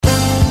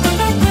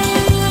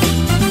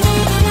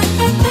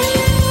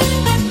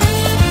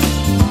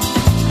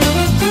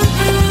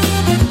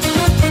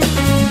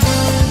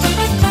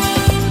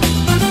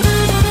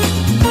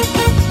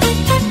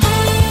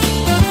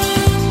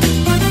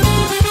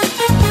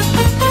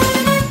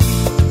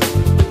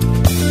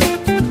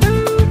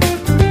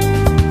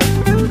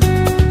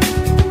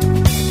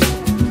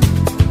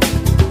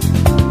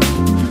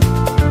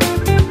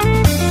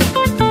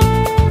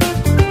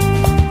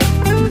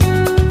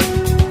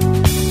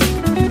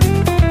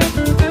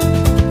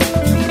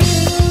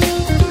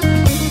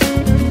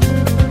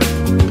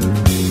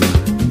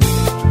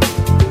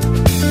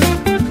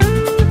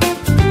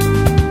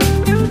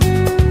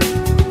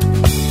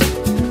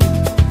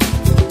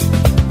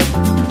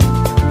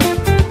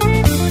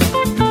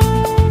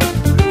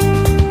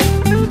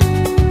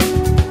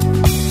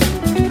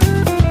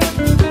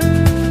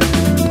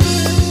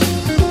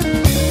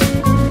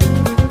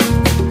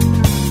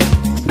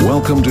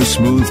to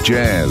Smooth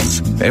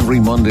Jazz. Every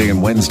Monday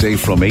and Wednesday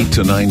from 8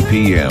 to 9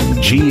 p.m.,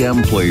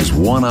 GM plays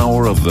 1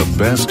 hour of the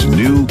best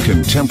new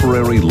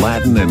contemporary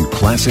Latin and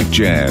classic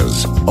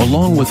jazz,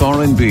 along with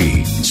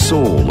R&B,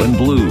 soul, and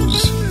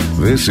blues.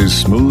 This is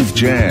Smooth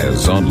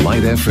Jazz on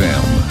Light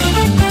FM.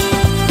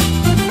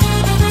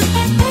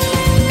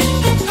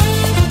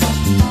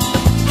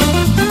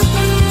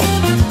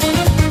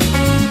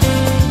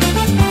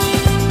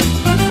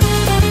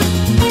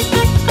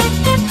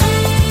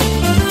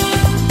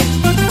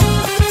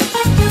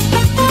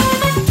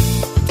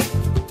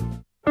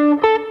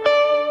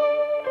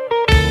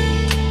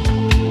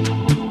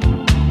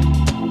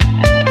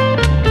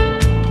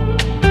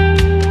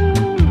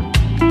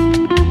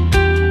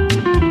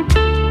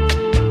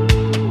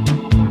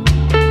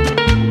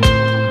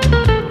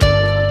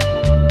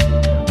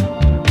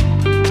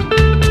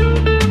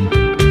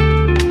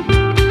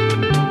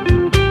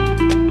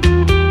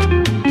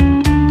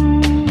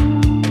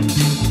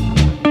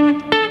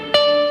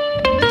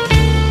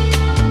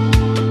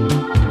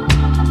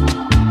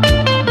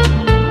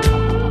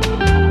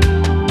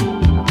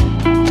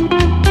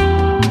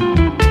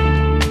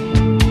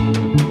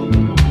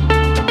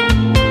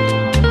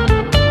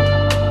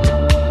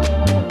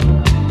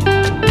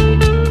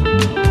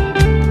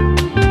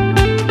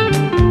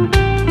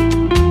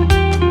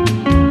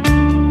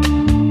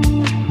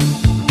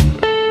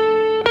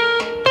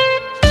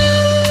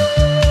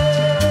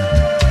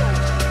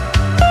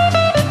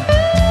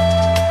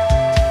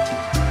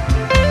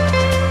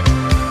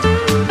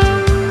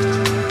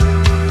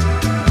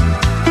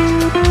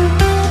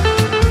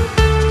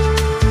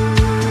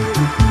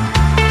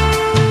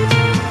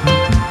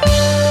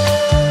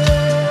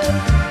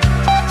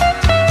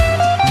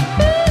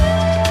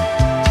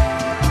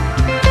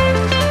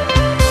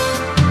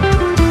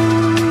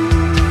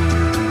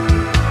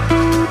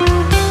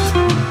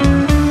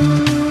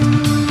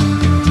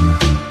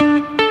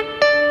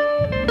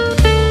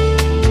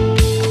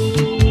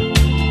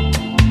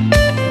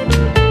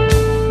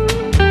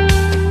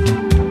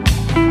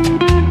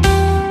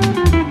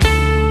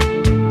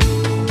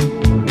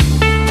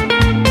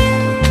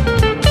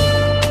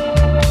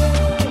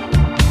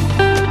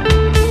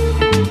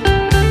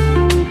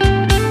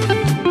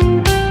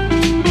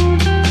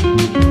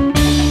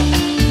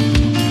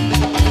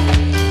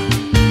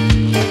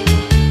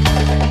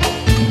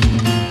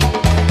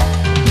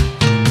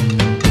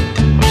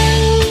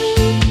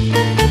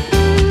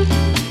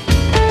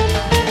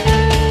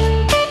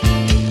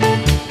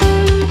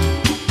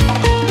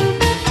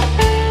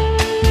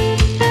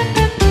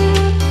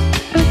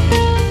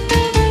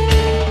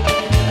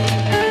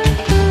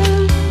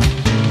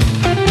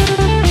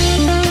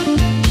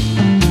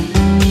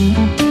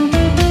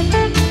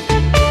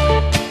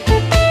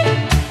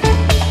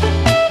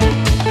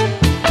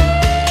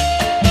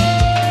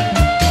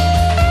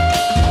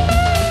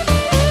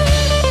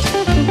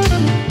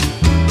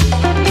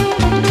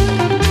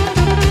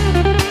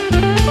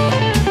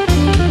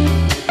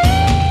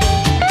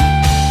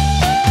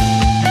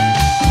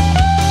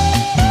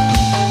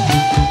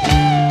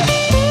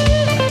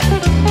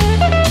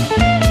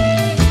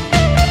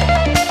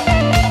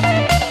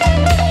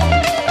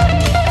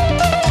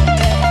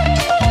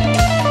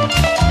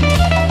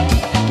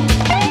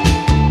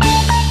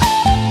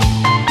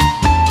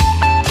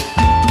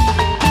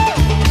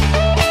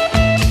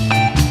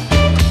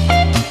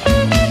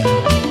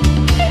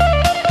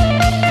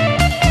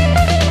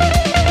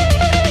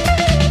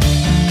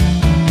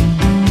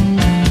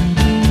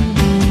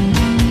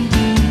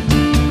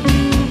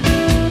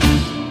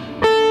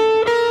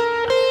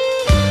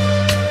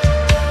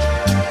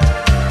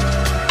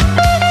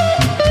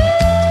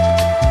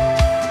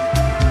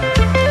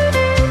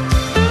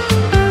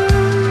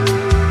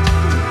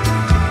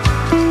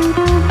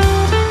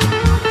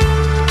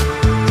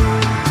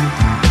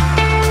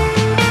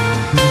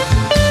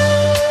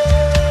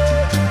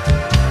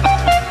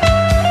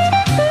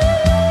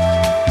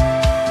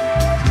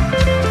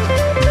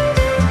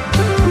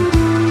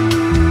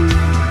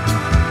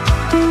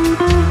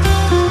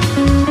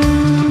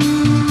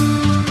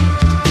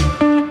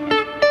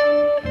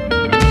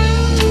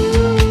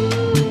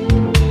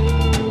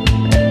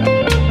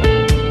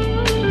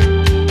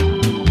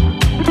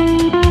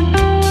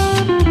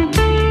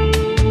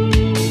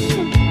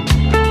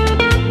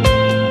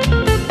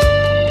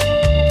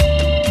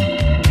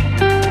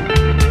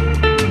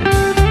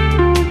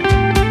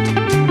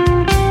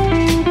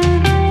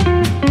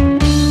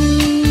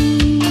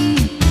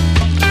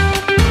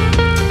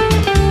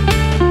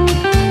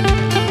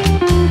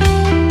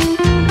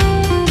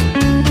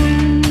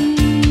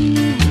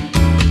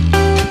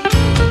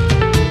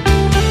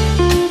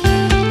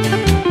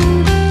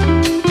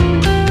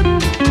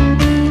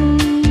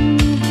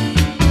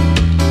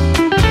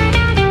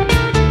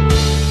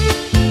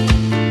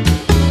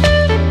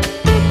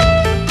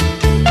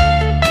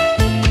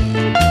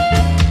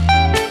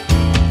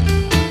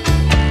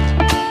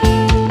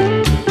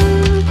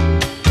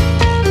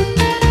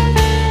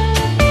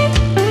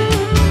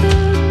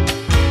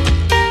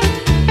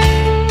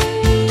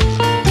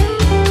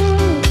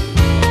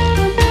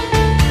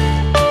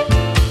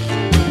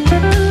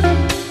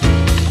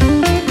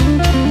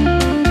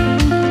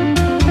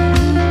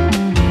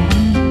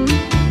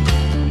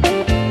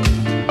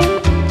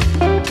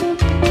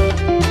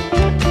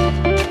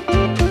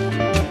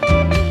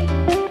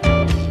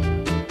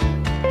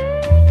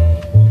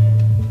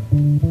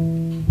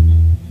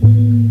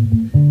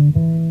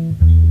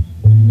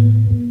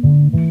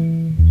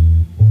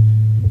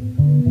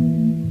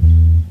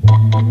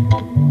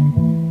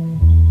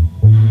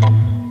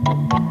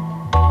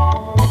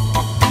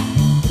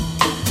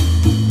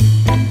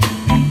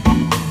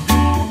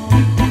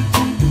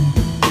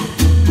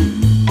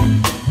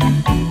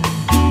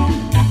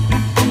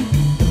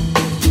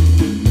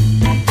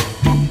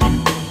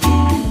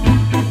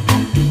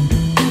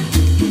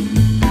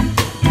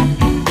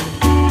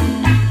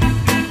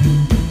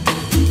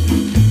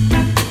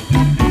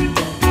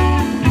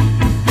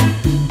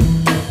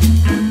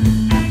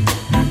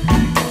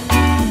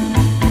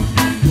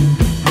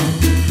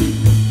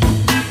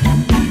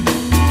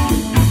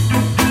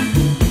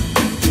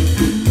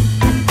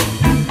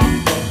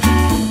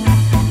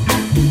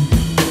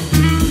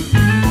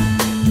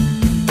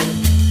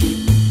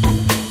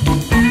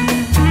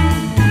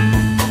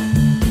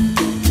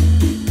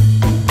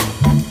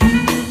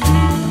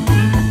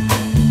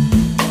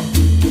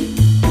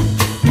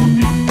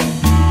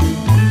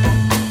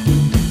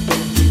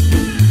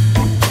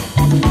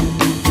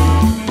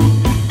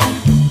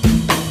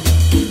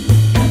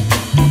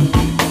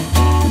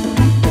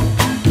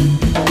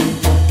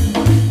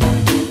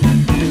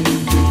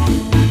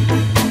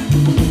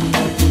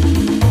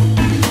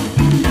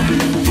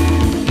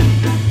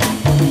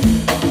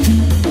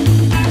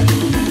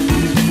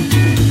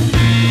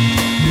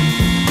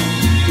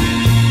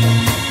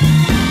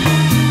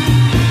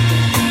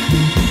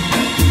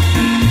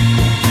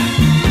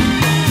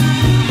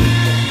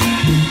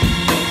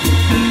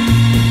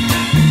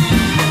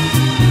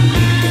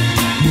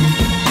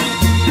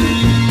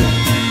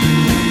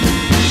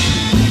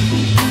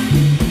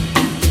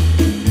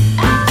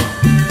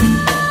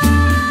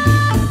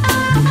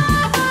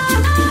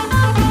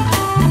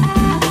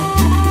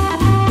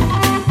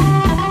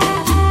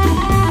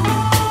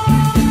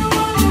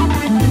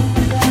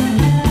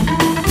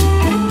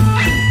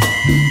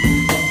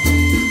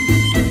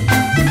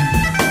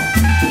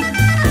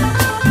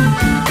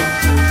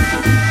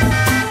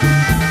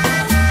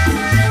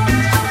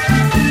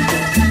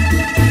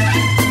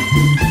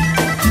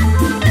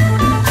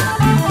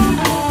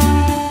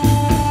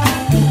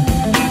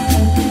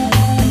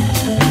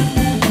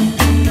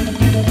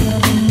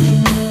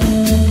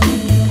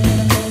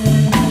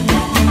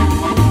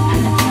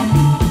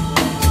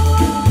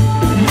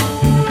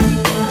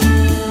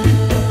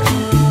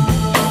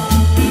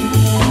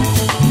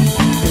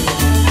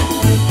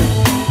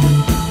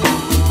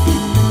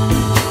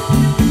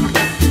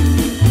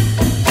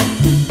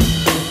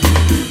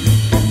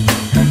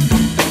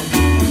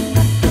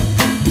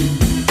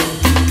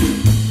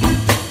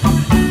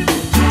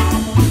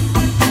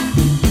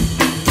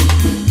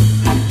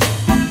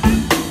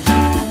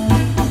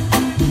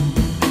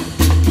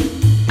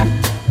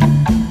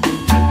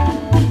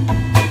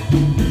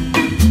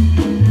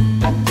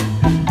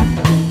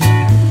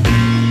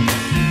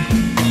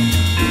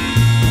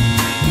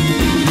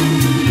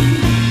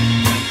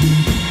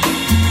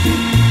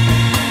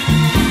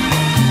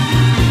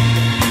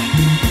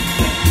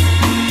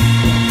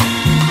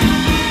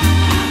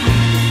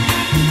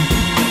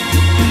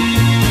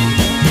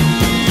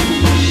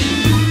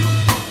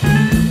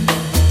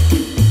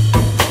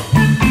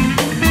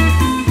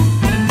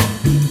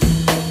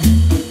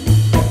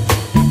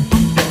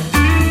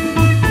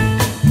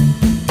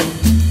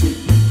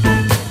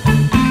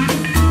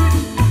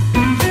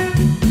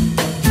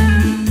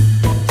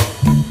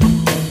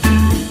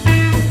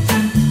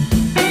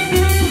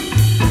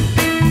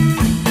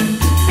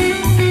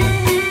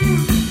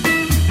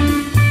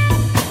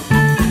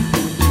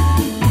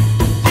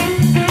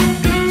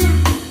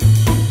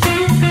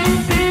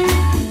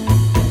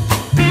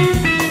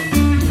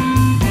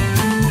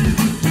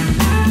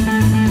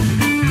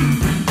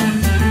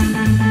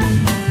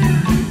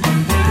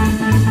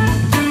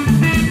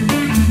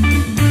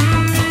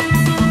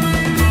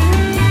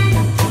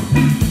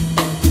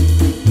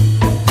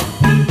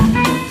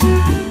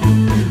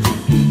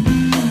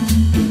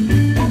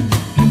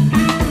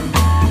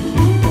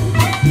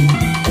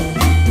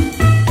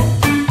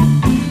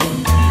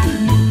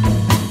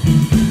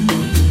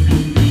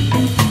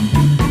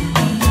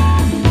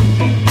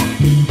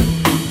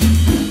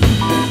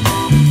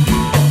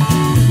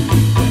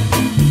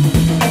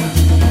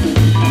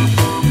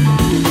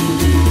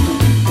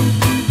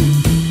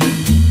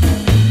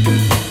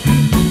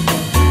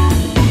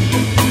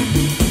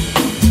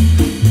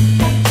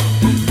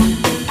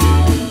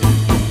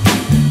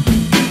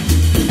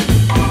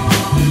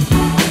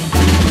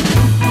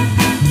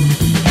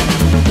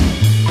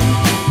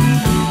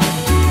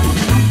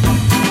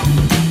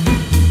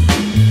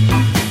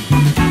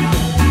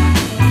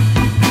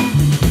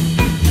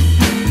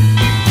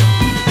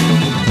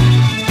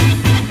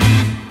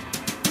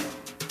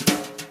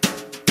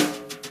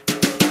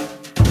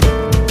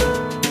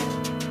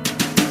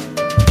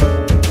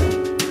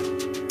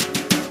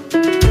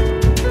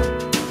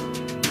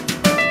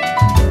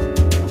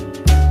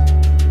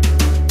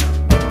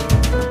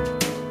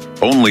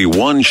 Only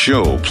one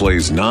show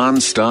plays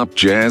non-stop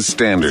jazz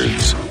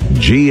standards.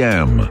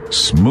 GM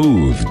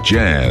Smooth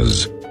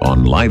Jazz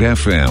on Light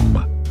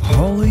FM.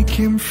 Holly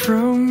came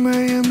from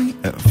Miami,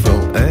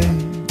 FLA.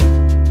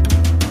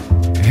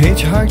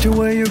 Hitchhiked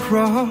away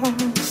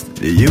across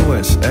the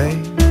USA.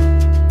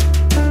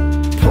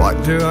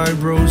 Plucked her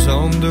eyebrows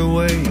on the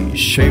way,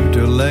 shaved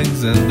her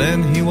legs, and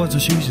then he was a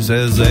she. She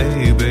says,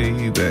 hey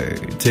baby,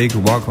 take a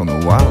walk on the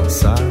wild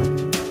side.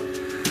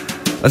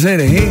 I said,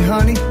 hey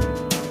honey,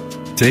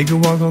 take a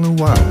walk on the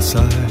wild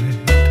side.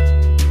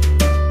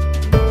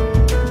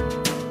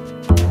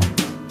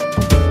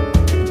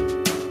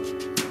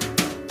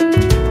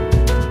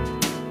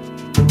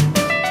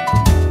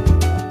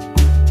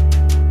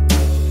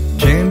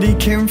 Candy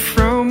came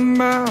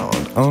from out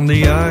on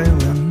the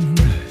island.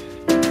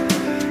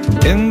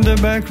 In the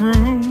back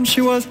room,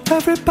 she was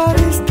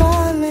everybody's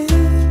darling.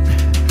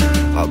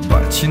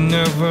 But she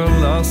never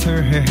lost her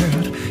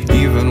head,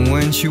 even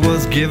when she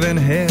was given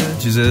head.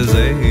 She says,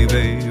 hey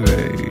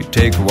baby,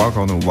 take a walk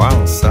on the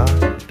wild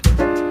side.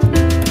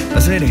 I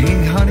said,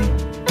 hey honey,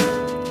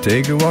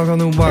 take a walk on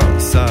the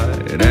wild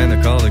side. And I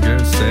call the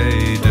girl,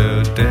 say,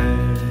 da da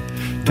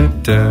da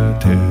da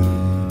da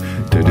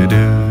da da da da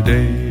da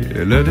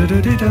da da da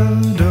da da da.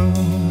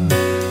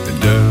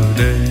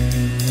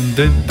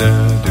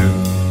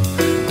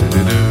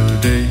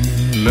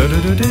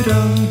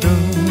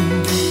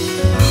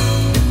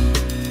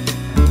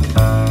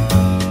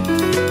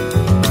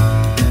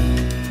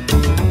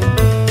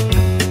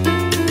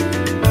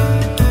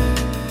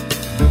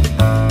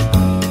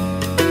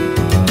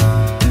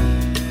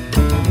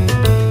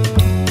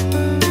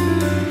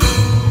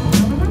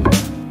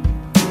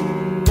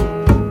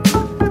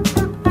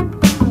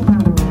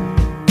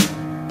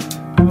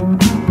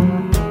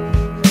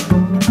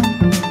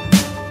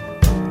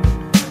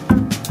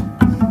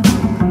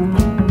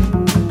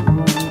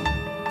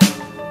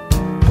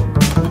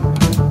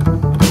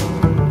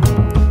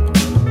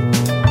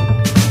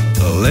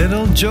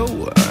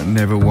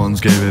 Never once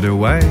gave it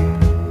away.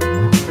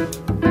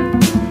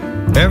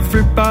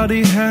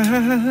 Everybody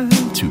had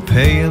to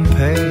pay and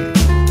pay.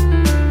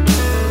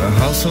 A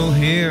hustle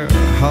here, a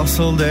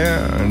hustle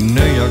there.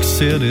 New York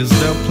City's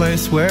the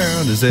place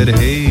where they said,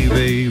 hey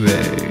baby,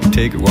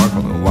 take a walk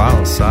on the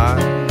wild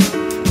side.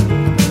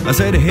 I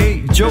said,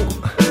 hey Joe,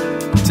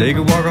 take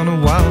a walk on the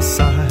wild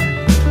side.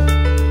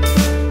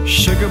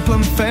 Sugar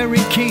Plum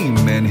Fairy came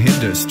and hit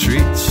the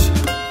streets,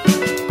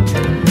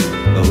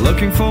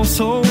 looking for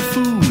soul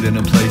food and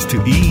a place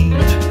to eat.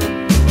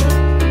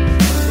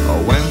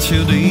 I went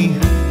to the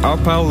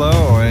Apollo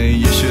and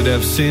you should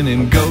have seen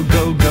him go,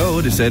 go, go.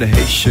 They said,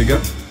 hey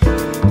sugar,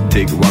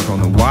 take a walk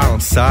on the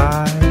wild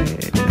side.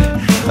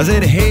 I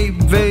said, hey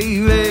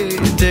baby,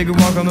 take a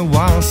walk on the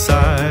wild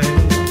side.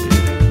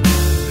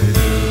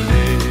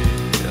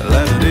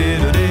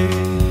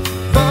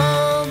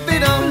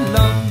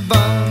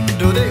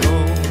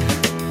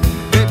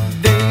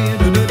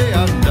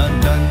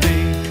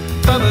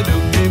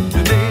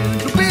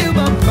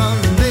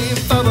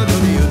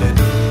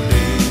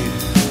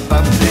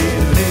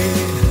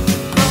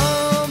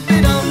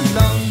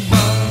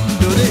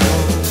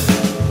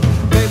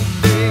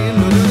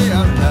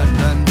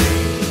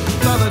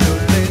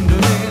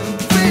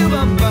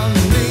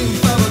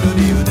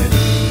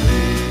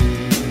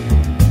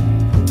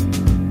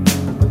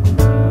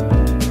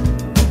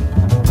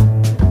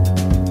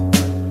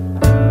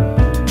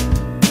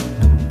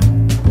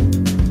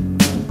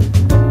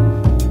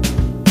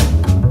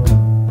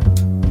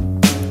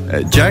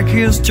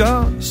 Jackie is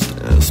just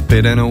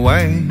spitting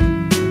away.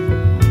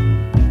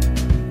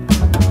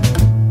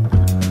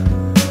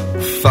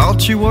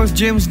 Thought she was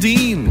James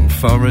Dean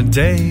for a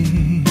day.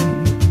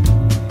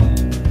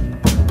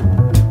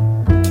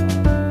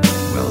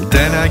 Well,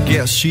 then I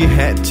guess she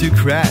had to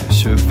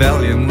crash. Her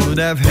Valium would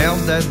have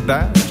held that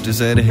bash. They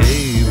said,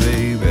 hey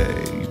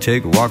baby,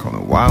 take a walk on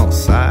the wild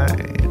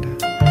side.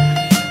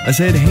 I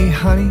said, hey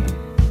honey,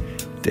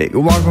 take a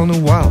walk on the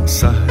wild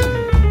side.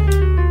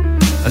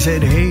 I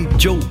said, hey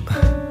Joe,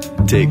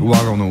 take a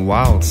walk on the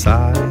wild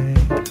side.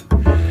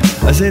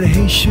 I said,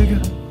 hey sugar,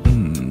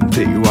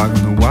 take a walk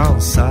on the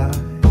wild side.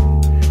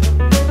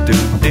 Do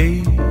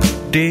day,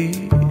 day,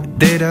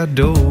 day da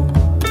do.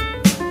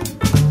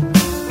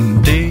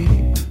 Day,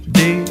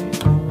 day,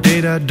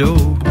 day da do.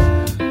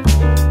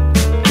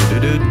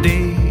 Do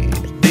day,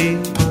 day,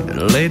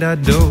 lay da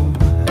do.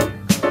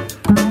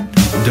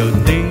 Do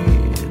day,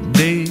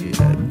 day,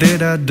 day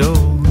da do.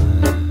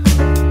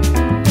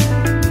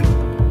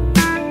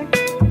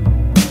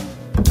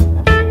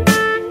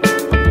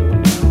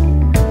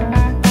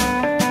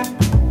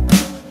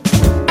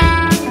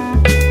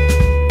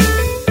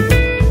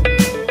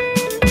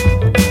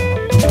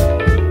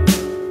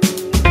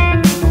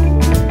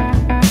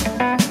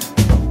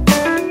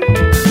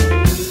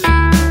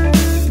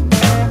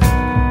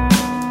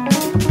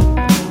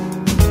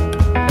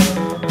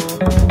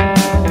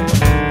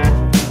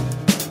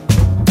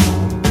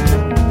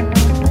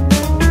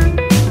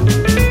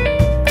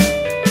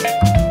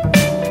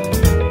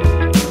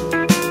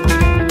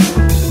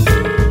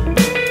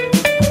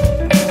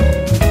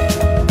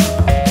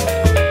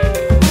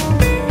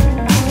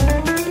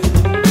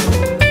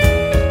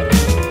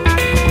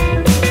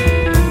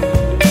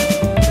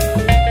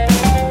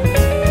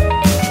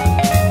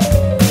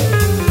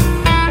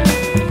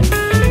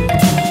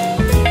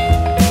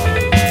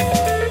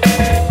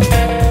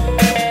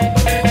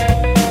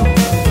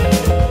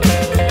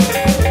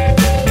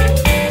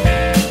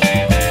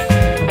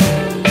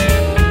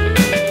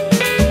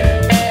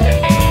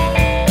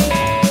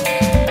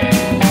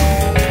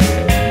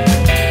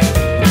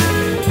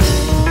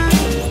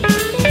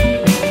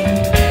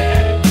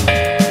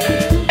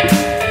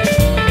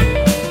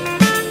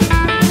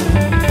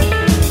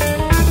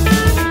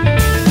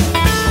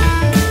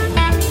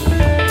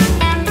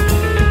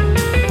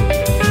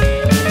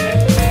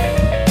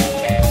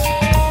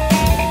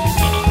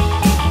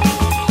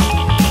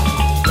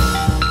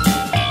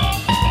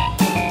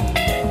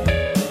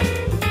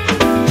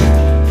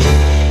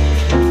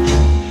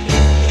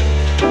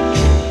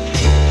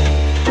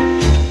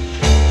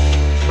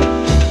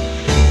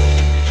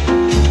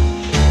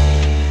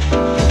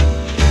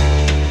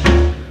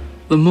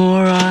 The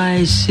more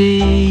I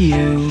see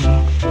you,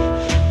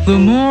 the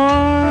more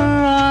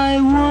I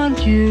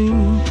want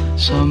you.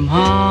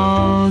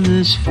 Somehow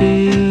this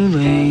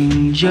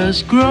feeling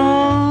just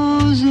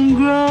grows and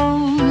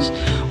grows.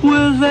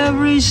 With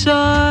every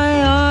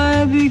sigh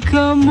I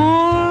become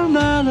more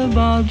mad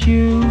about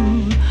you,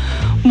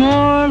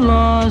 more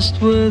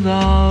lost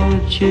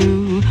without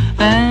you,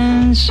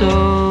 and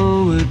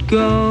so it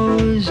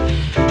goes.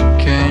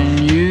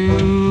 Can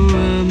you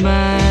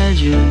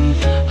imagine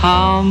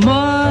how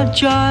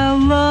much I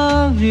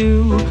love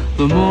you?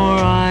 The more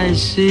I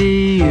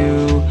see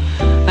you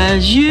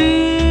as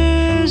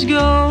years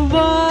go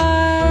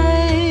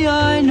by,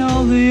 I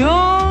know the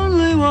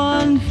only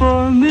one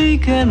for me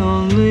can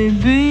only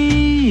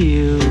be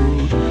you.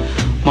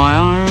 My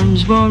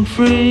arms won't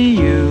free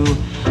you,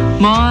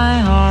 my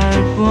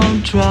heart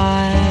won't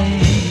try.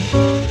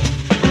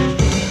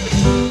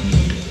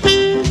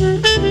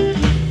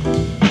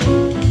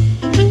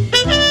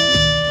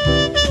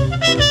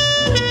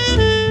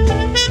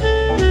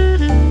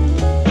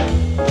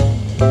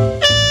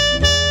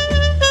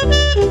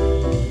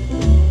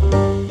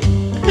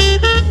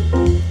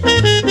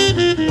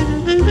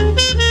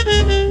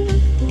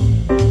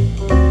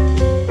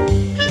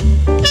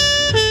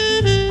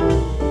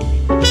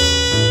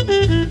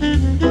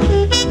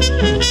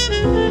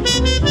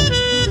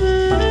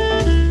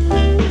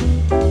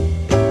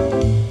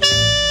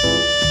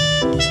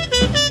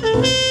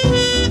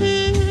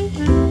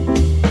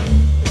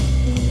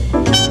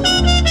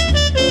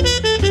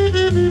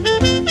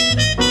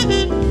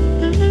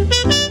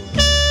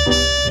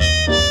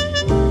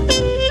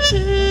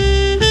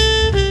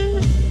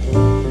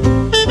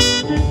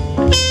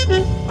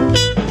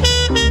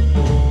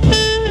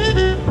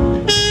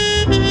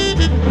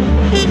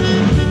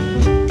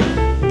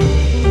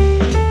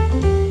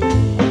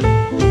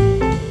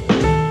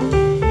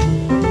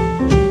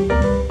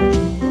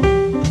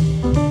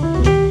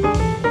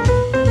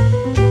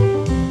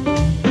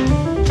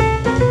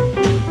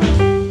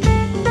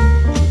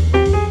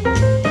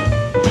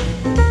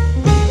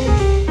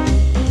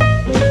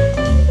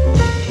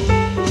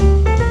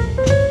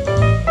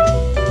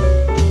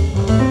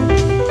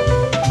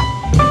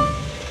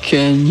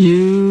 Can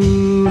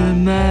you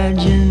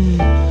imagine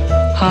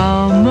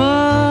how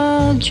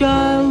much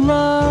I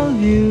love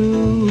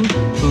you?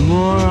 The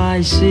more I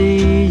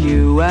see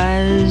you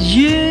as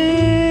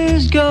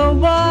years go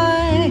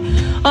by,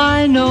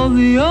 I know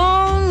the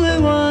only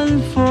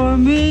one for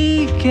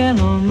me can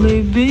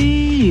only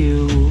be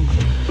you.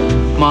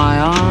 My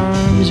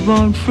arms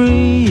won't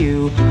free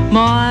you,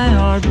 my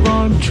heart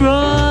won't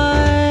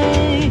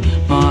try.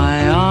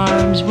 My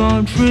arms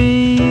won't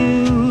free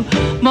you,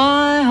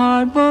 my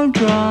heart won't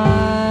try.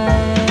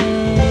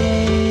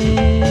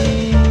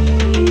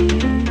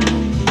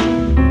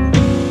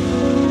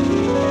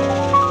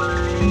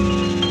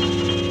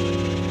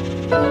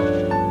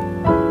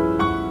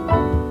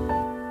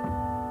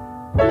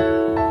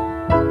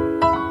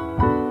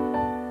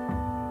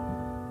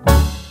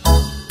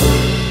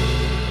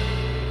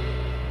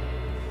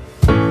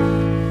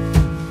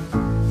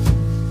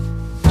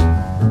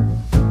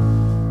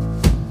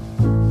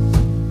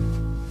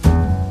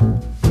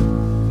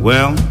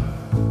 Well,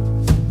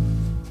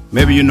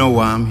 maybe you know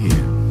why I'm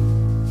here.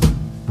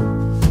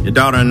 Your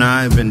daughter and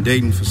I have been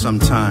dating for some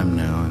time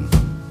now,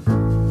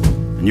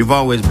 and you've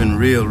always been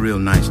real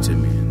nice to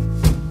me.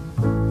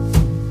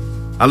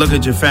 I look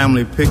at your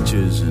family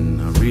pictures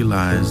and I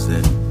realize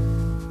that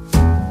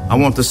I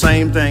want the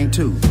same thing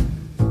too.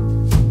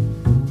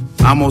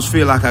 I almost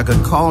feel like I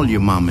could call you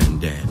Mama and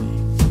Daddy.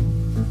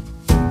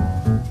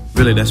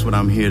 Really, that's what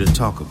I'm here to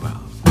talk about.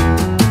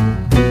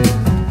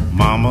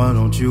 Mama,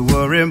 don't you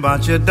worry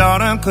about your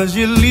daughter, 'cause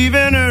you're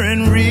leaving her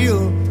in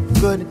real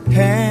good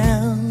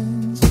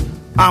hands.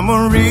 I'm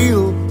a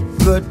real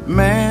good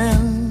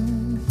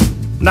man.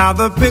 Now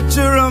the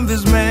picture of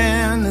this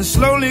man is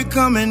slowly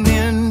coming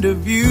into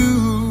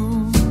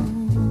view.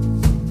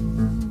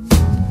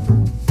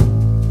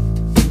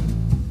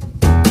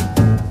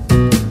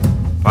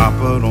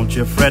 Papa, don't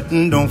you fret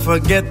and don't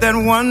forget that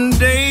one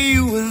day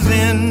you was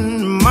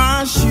in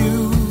my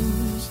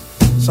shoes.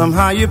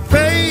 Somehow you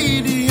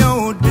paid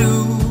your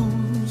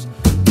dues.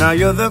 Now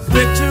you're the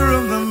picture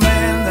of the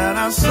man that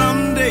I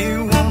someday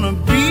wanna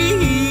be.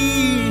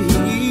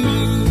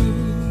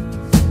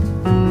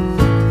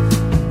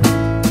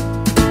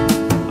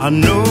 I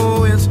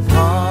know it's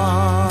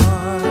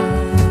hard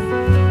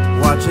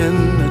watching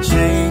the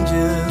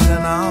changes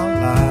in our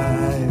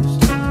lives,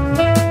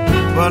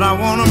 but I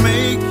wanna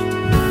make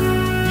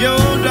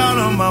your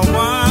daughter my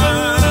wife.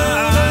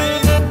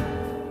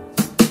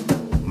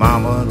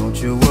 Mama, don't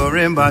you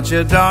worry about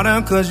your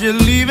daughter, 'cause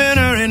you're leaving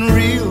her in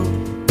real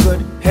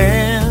good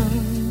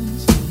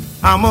hands.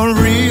 I'm a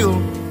real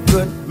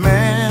good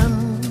man.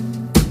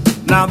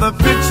 Now the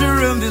picture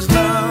of this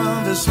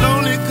love is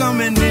slowly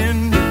coming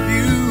into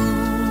view.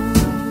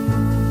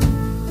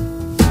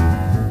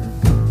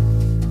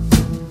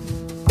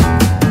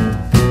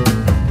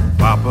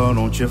 Papa,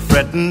 don't you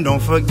fret and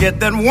don't forget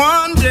that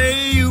one day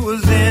you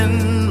was in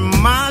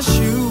my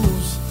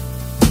shoes.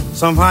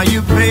 Somehow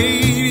you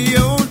paid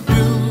your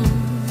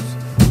dues.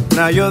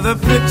 Now you're the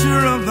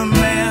picture of the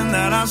man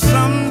that I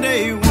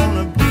someday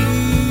wanna be.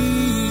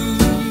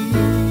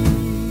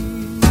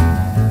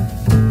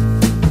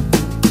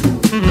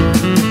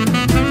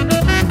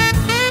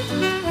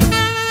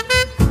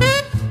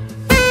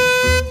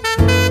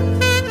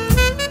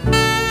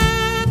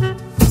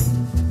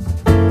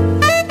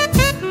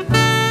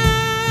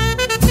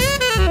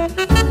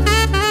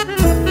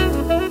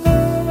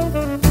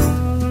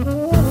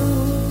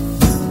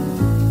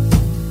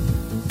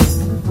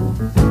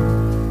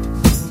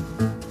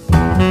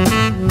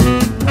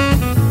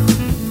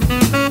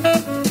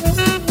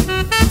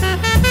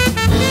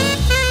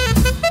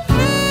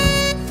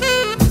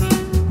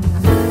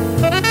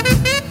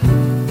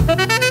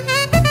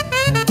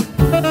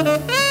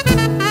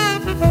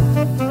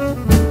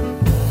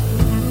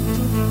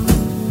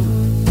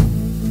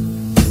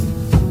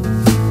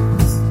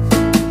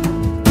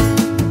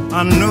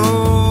 I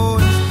know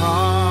it's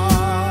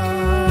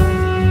hard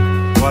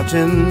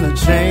watching the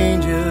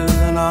changes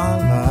in our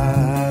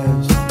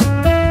lives,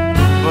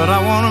 but I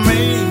wanna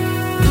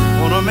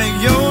make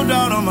your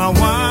daughter my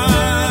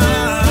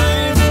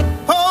wife.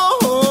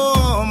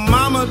 Oh,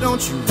 mama,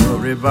 don't you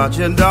worry about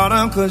your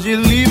daughter, 'cause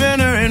you're leaving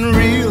her in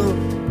real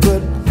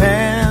good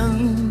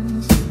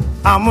hands.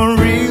 I'm a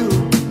real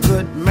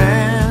good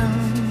man.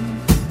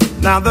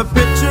 Now the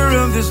picture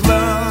of this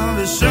love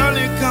is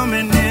surely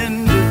coming in.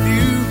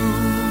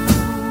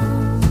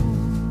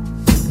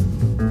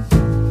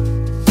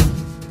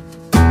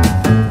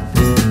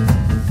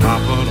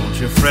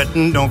 You're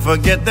fretting, don't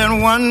forget that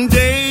one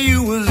day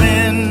you was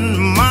in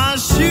my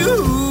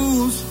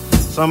shoes.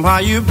 Somehow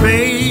you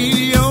paid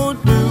your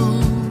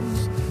dues.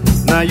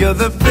 Now you're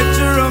the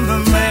picture of the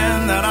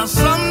man that I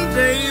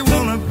someday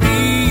wanna be.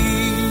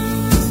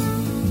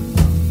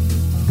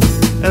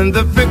 And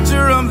the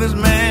picture of this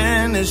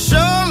man is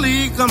surely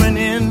coming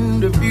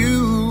into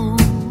view.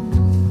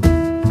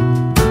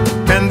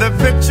 And the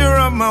picture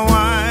of my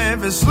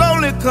wife is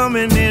slowly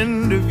coming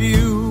into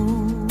view.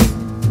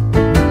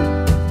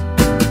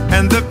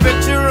 And the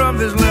picture of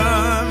this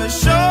love is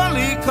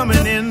surely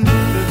coming into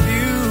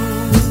view.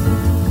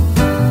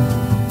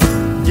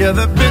 Yeah,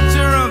 the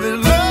picture of this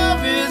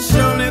love is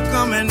surely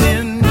coming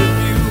into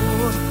view.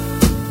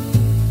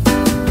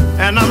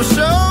 And I'm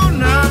sure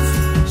enough,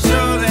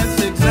 sure that's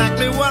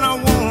exactly what I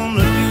want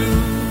to do.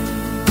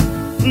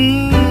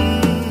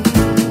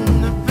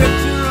 The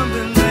picture of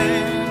this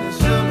man is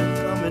surely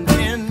coming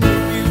into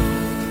view.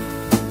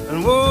 And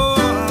whoa.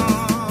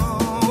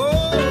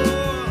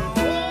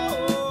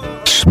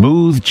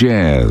 Smooth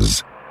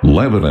Jazz,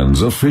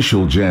 Lebanon's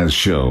official jazz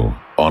show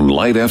on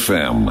Light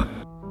FM.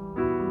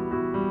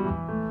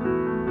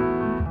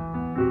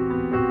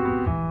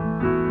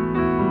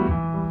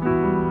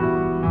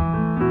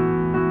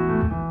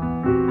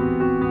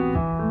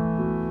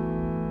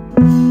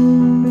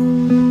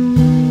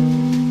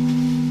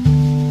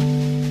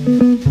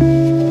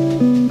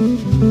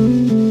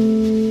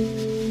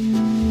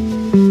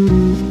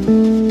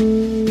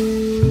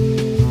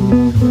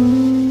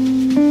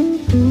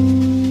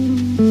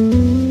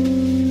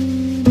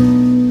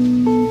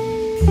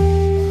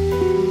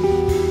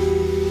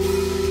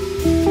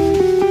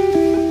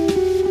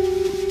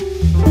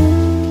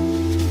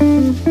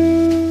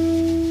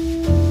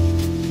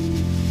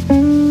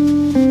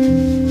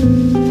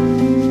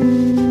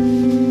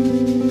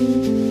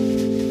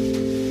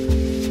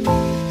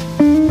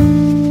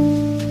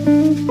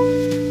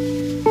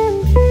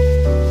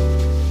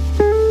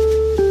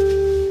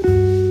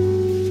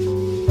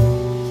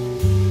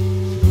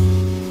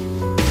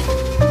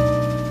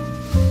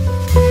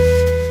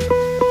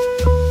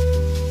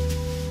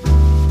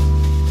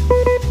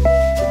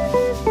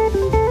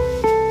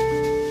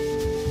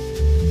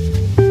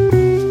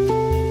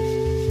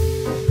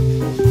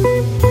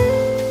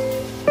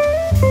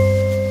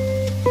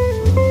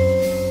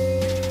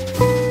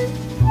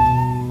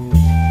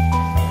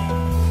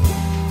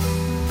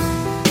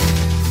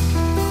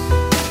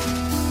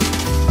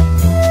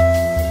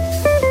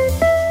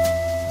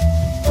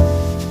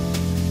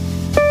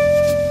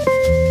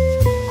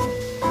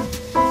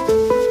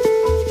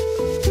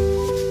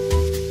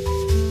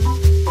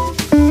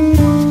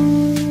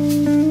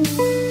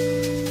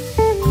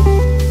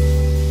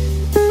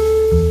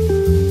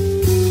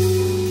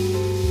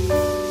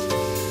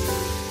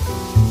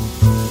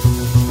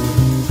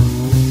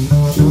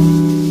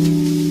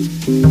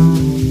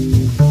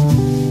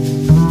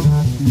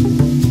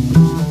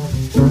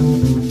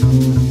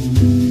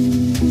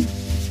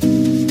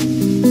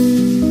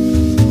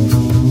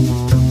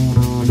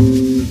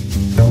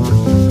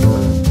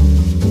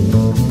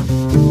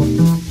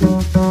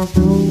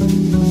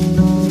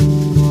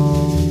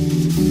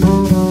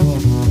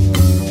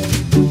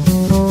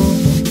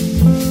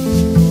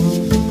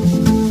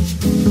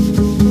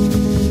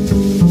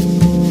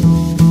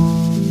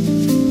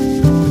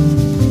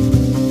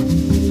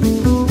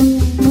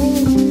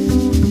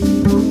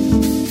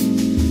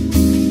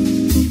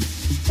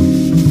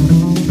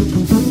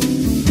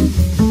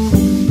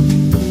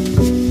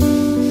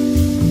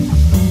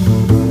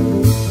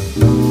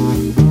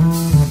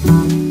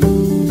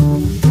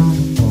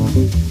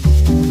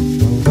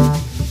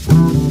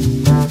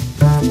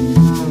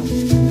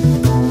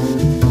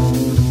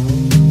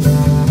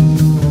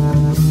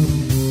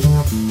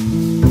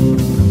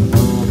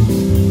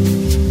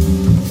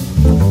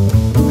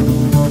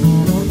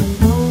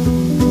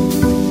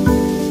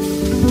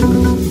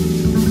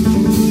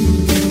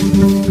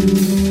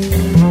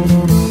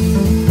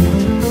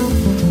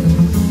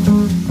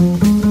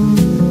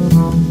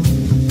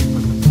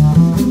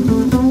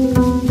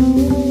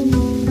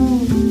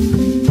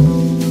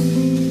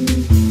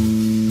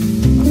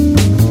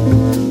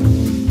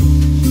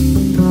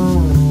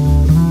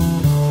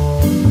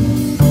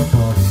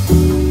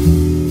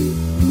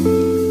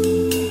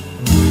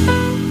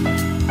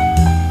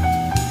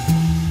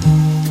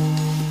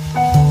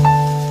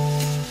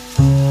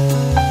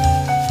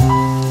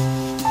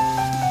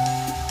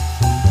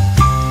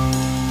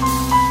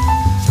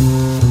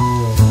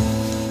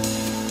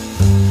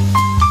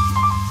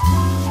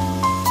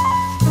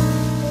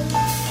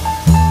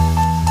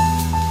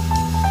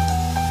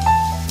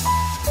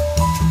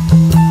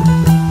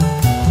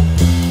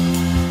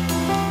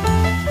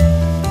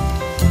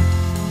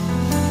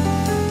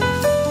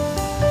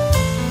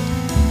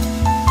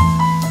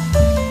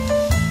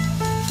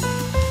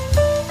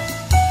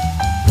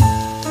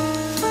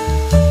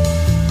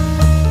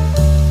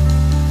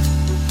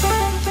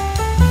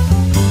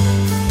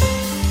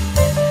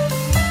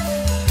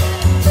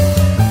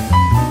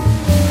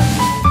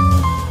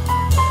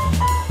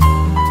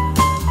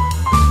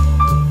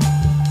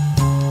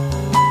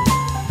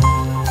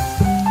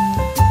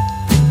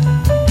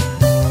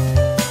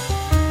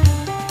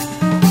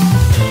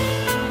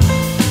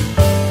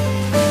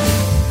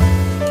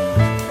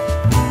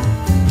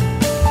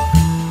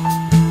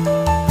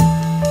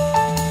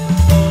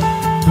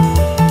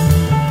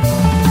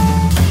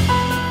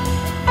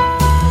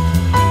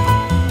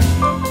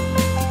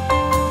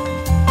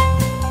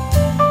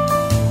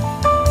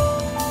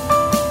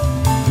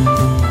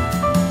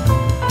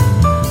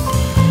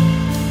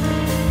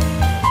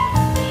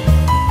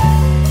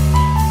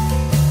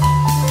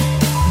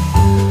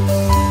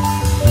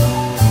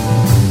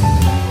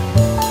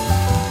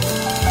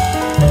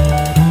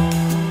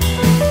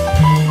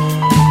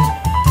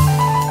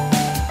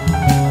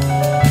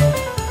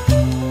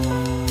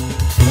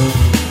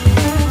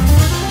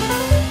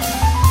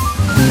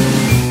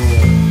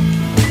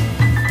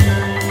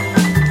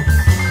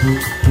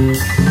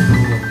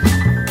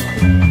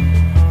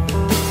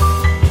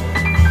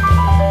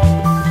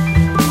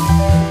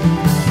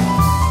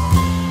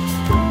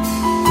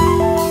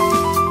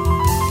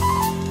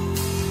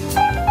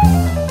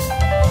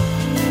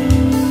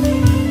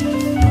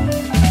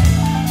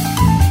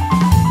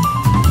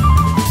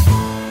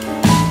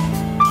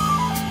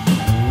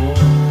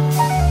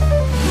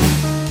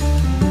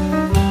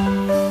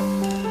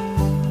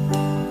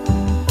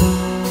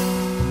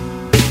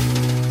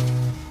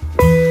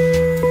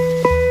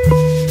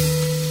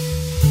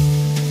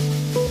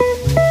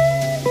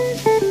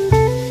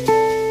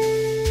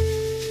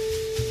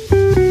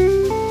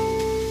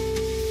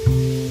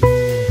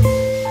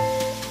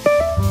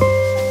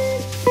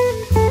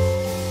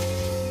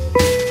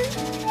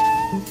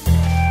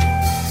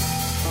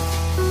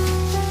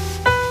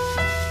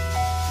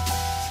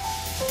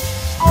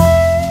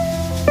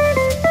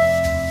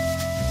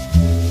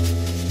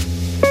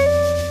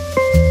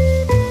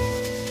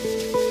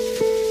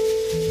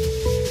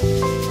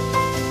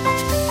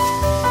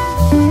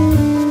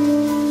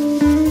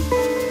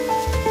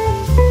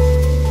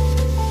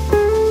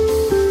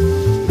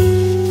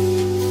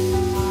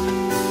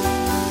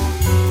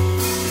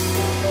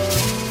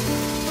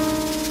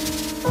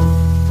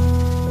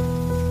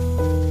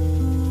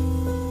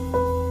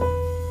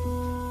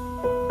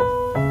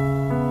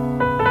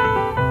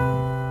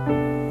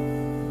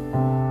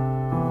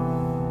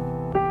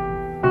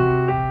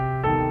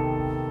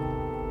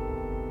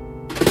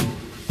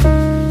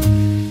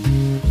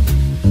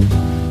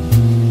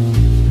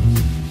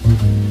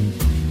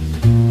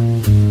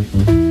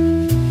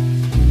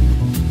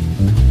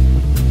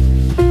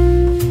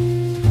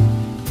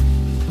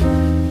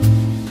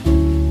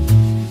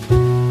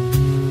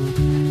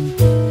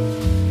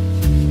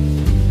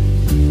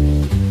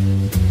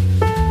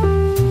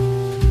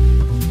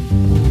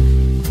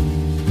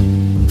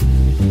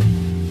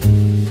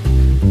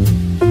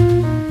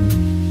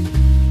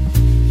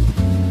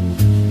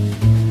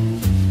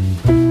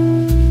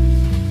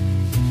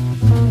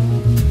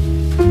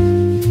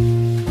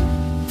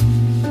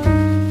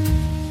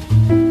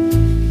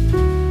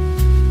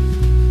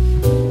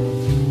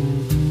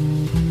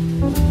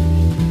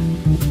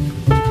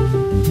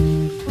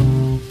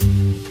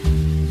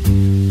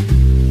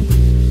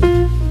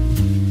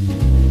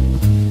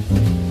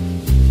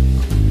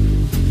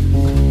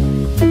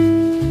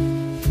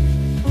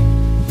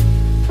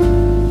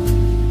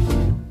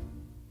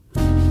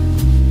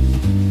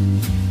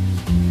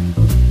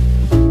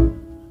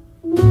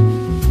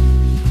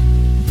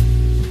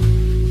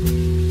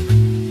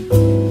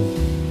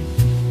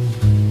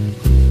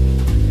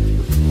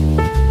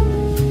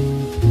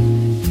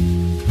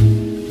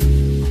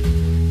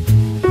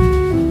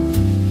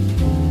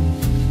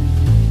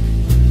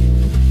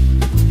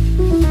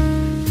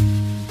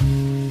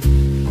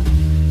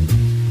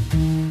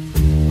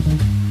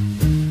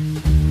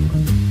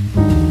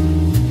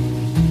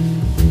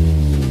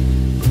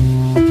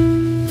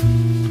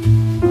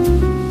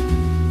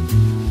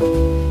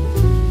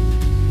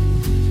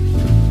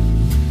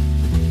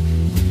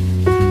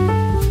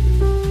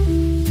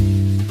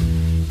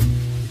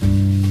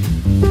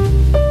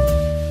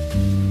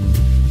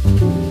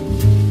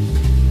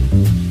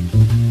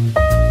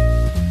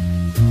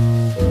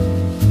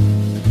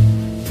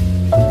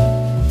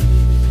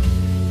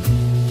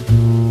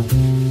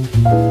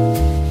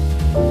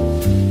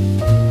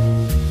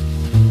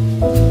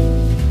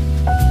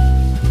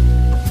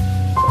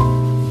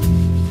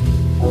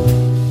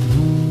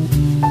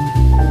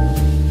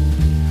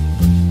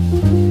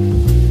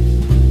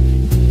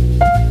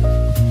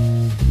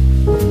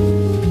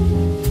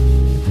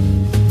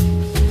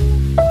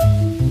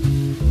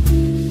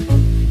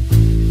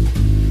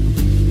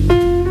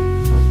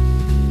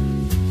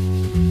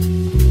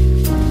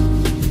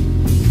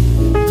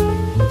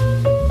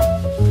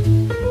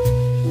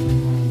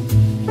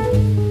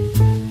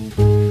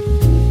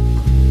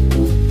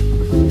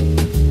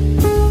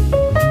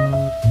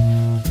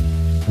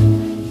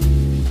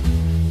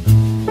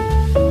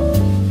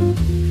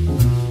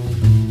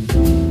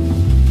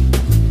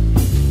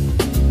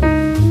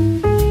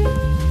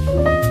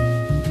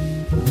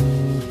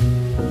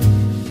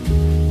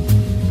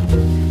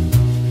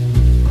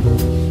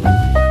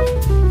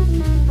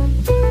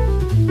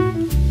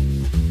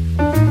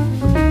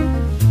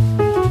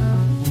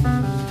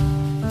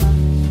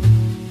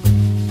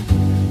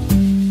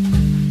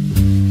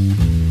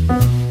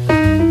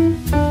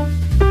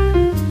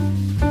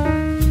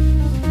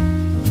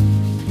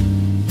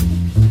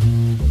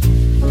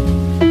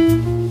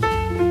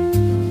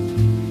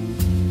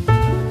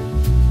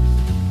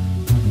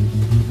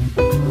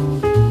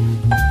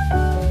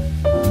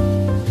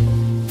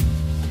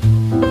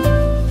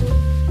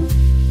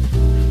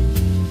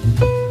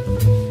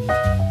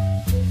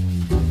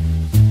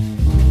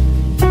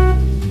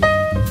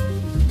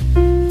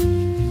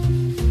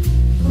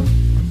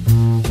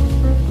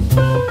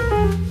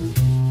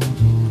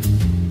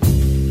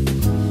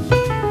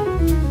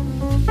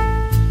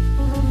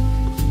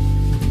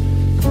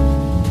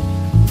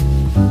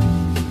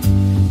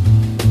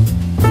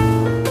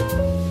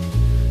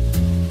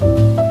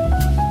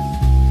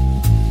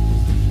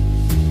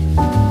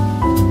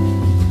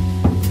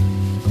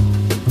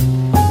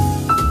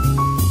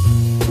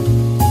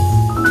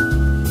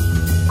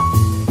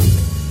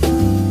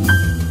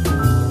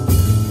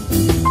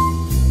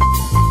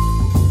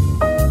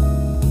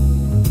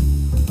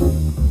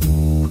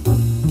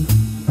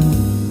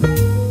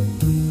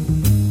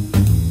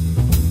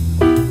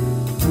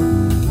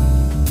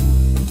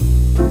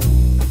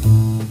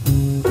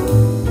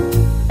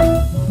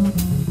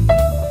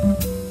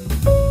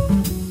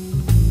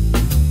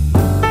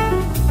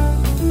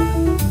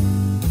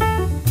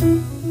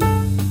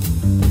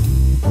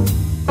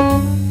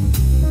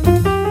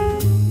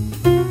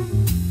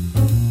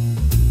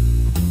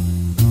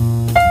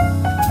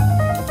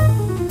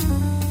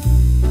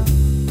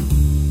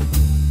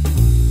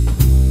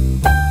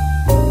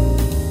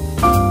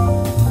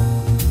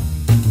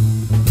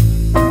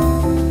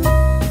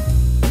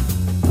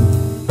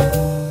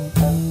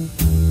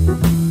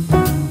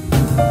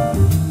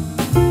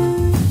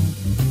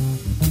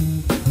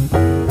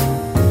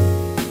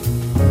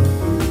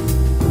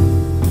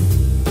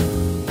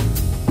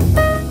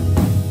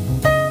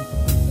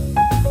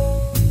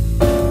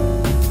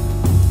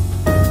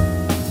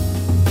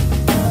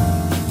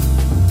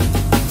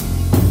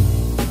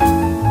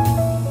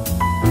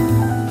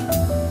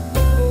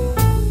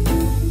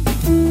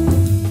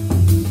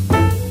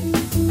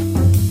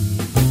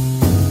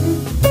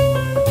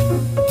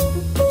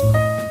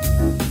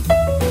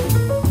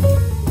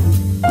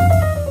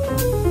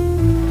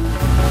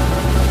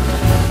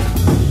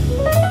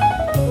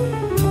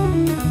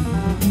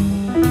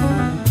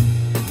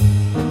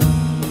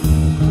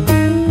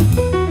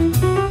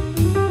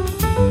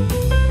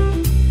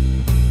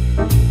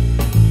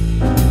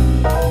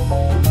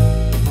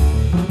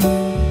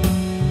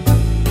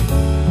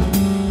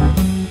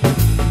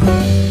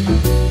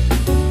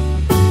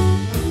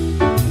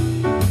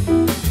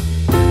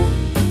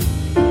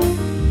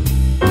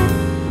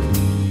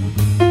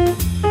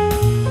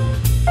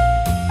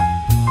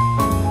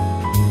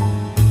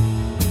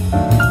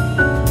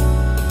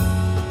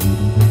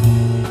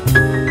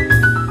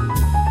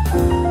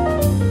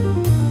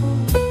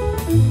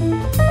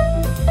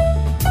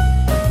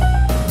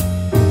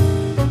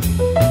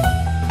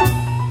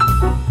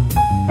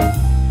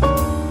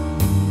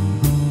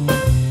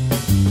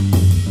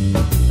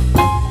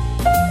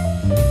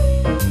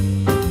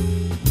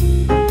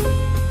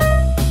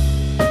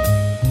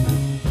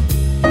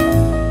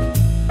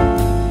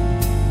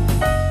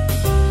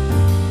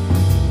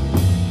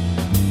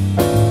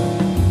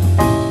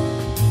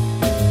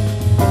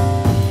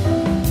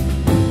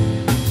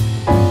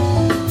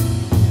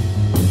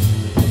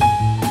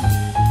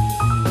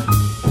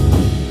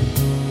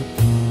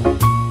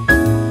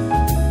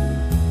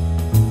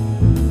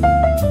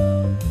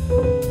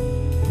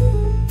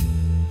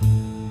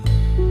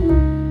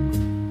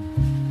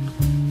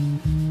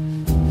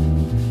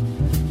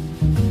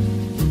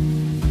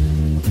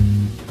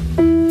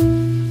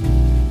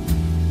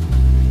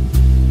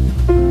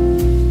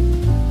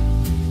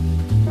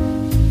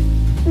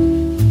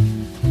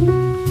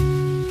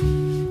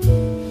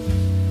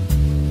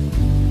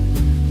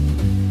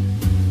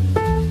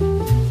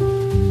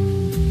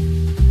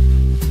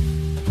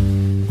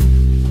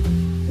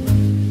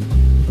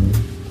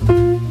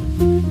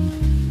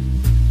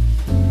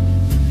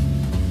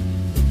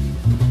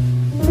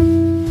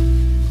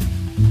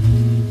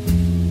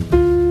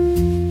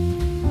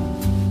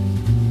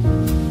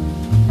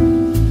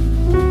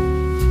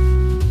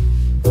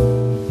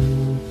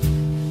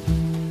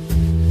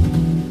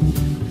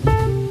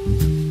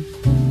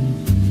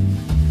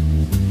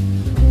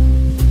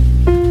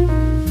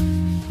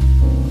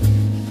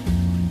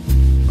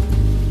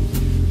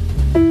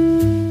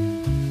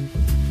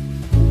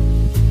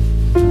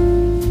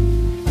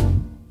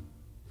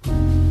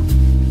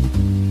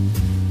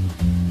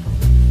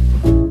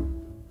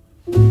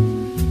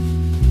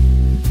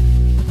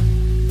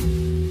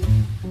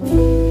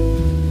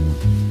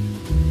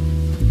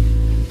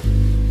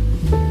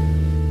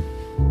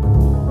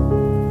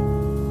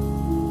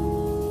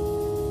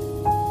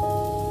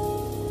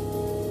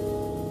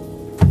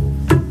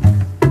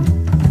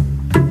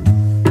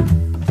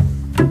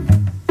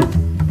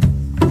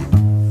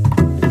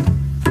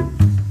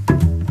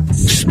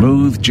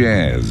 Classic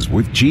Jazz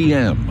with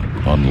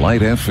GM on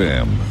Light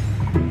FM.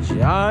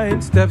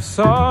 Giant steps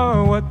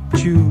are what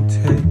you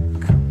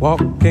take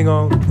walking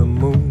on the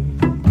moon.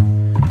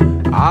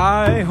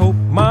 I hope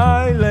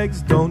my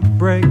legs don't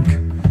break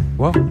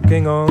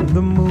walking on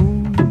the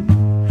moon.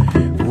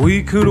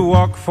 We could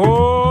walk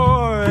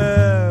forever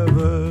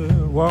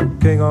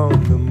walking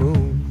on the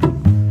moon.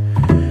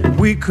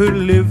 We could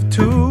live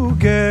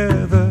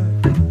together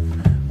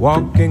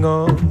walking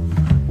on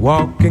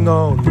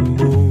the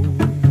moon.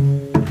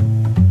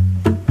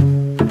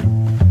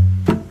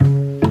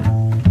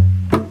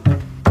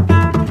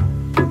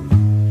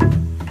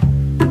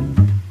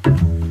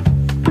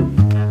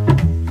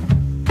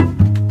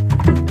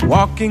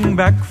 Walking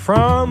back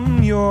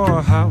from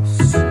your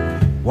house,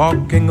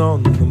 walking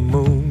on the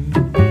moon.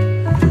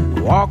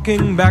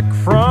 Walking back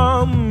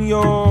from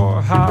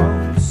your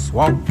house,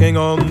 walking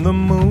on the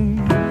moon.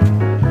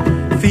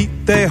 Feet,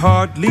 they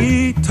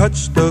hardly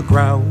touch the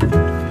ground,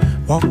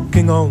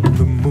 walking on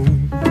the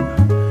moon.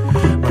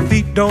 My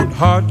feet don't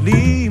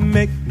hardly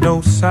make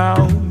no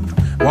sound,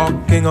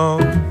 walking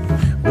on the moon.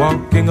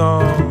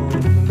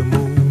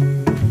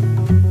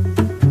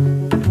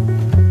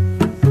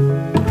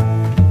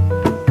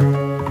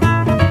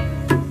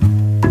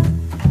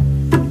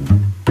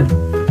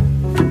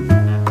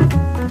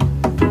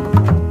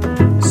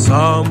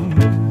 Some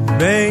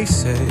may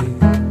say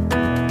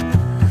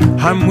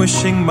I'm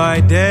wishing my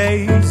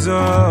days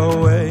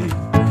away.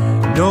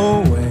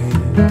 No way.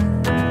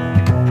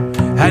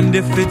 And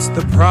if it's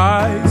the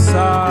price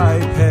I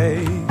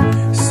pay,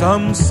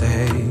 some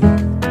say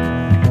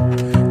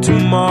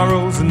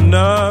tomorrow's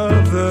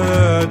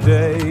another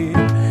day.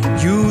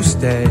 You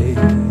stay,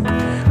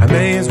 I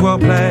may as well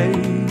play.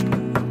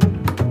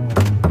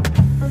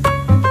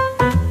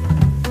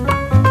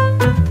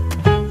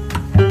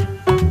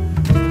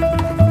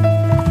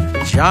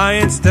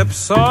 Giant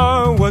steps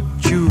are what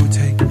you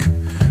take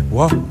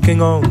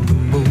walking on the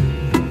moon.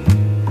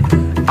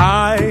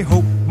 I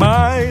hope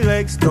my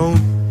legs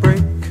don't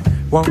break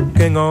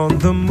walking on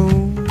the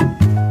moon.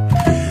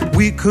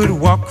 We could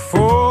walk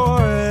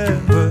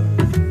forever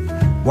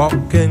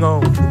walking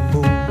on the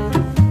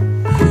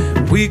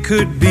moon. We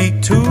could be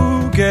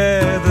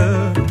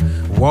together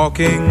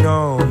walking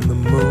on the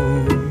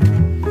moon.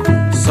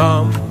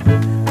 Some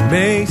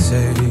may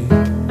say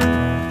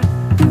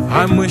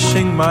I'm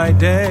wishing my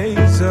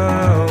days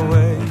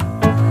away.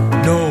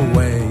 No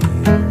way.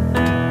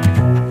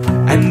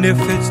 And if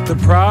it's the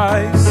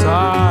price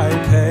I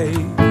pay,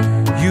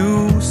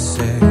 you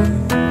say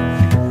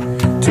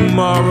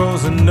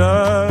tomorrow's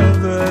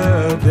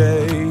another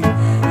day.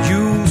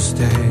 You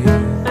stay,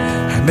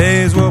 I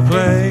may as well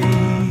play.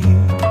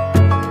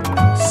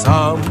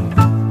 Some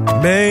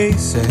may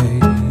say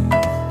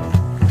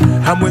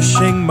I'm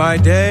wishing my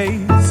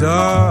days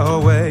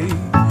away.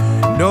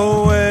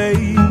 No way.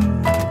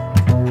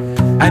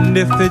 And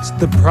if it's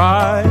the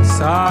price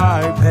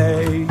I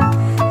pay,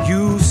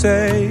 you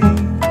say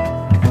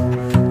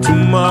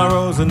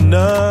tomorrow's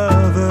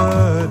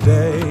another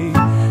day.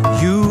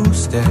 You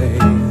stay,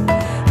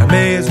 I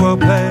may as well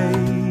play.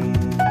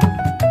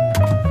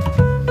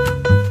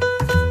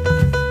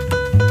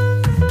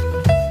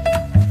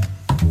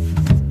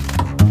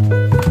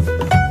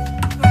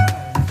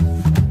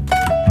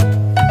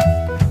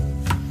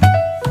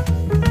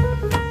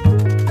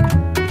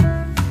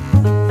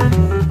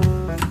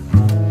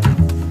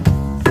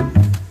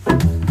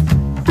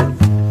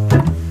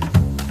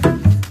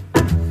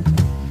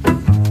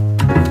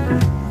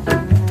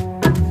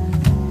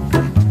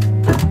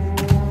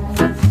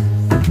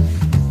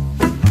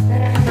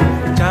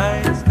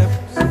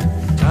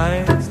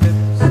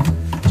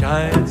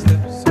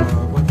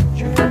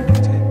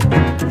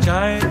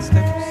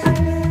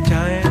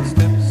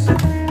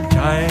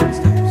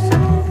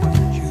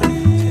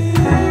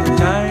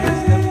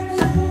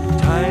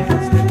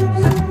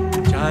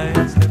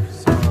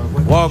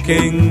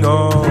 Walking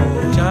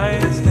on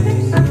giant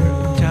steps,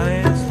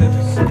 giant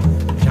steps,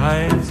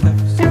 giant steps.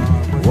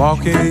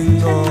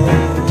 Walking on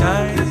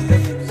giant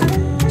steps,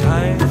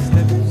 giant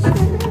steps,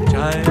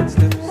 giant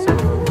steps.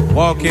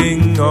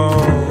 Walking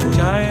on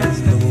giant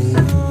steps,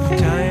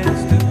 giant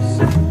steps,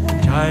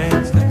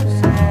 giant steps.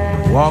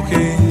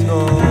 Walking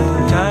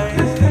on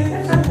giant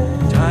steps,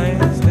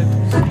 giant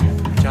steps,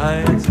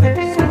 giant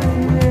steps.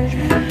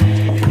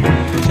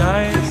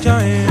 Giant,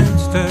 giant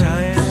steps,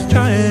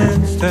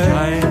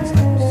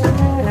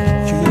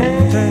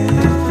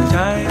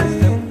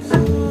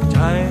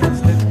 giant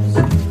steps,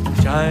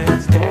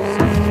 giant steps.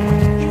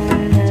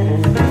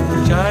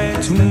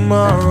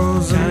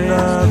 Tomorrow's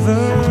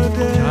another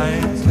day.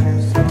 Giant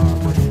steps,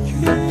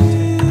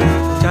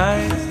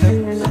 giant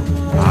steps.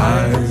 I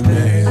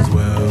may as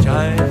well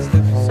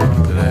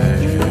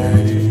play.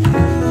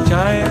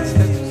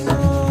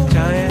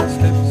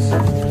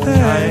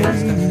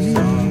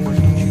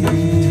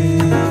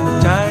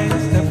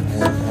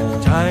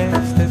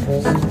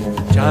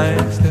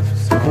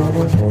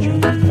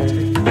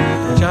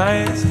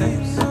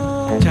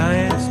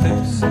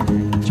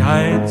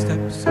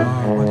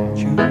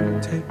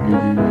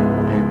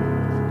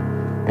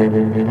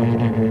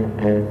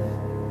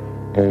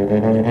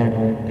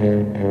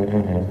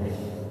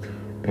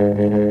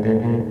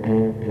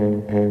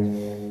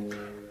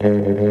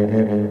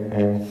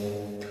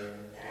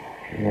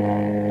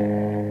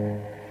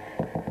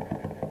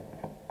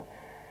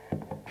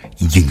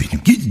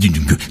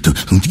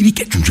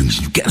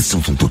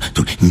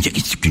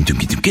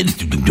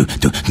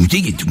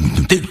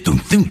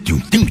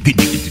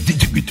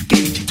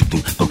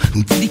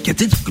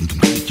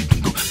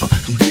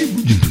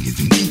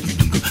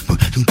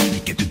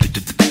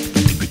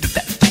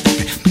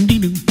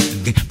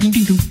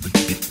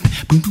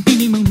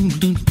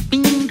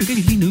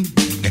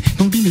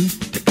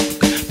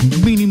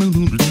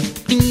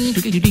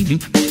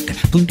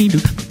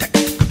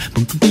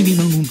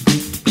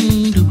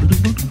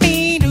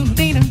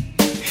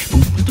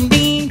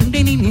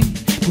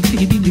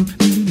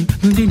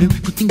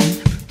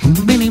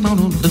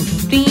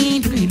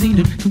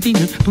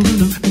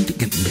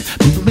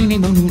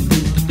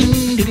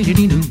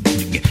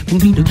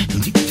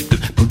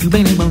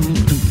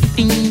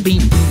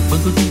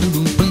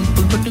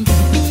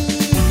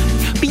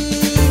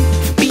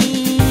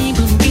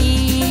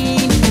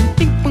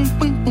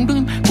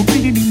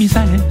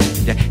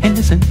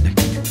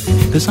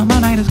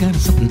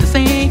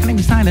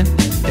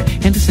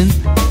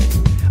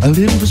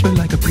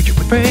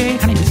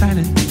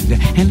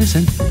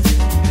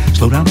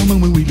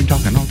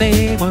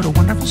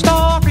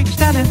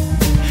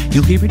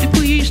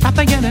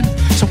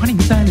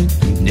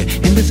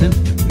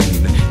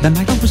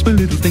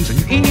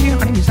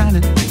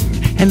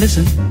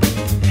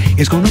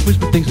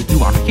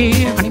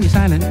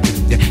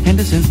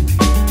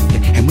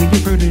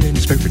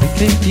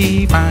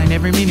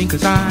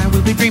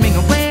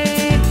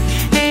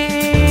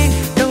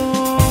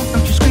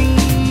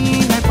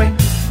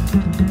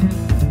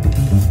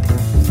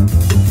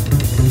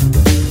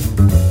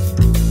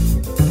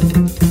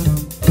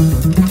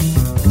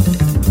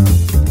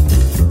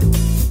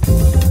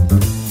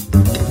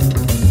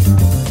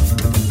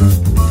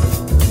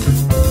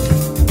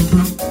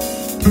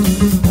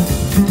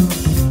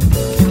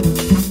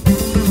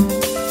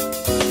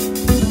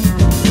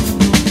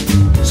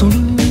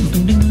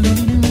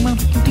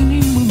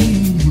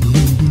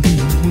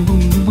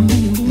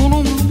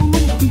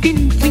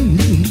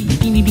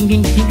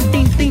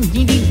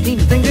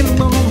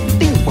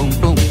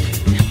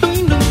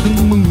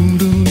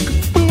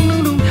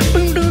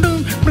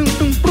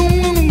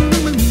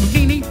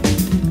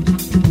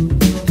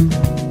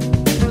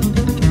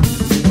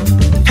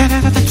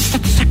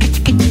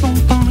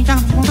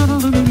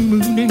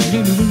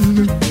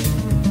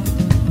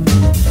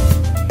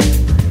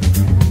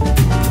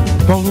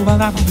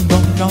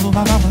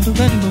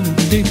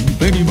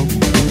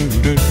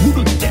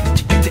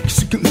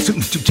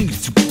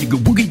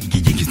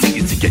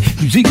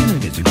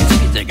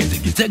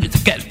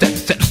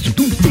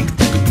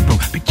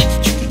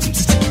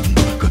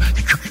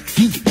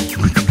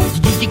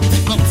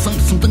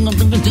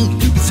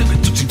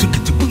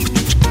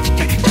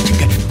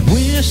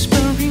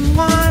 Whispering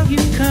while you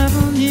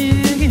cuddle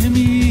near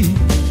me,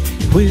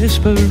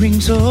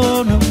 whispering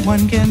so no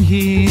one can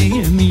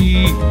hear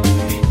me.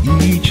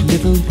 Each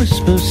little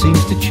whisper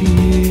seems to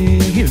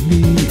cheer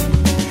me.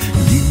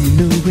 You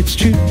know it's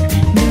true,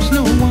 there's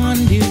no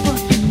one dear but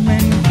you,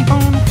 and keep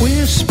on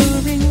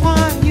whispering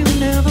while you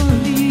never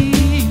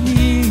leave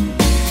me,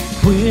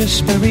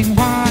 whispering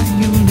while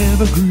you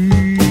never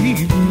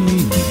grieve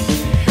me,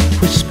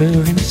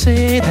 whispering to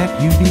say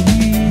that you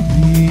need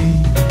me,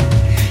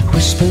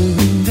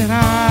 whispering that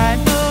I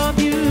love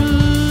you.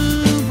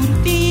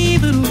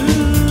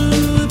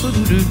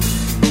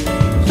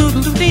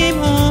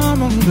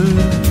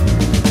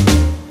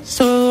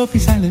 So be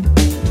silent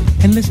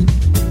and listen.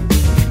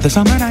 The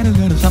summer night has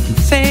got something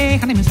to say.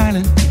 Honey, be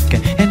silent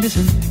and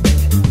listen.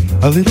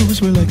 A little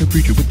whisper like a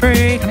preacher would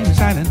pray. Honey, be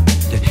silent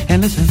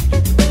and listen.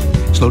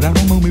 Slow down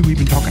a moment, we've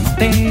been talking all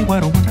day.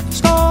 What a wonderful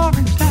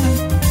story. Be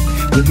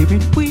silent. We'll hear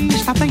it if we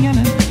stop the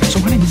yelling. So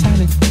honey, be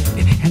silent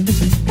and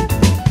listen.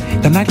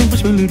 The night will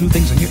whisper little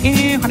things in your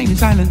ear. Honey, be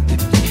silent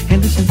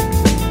and listen.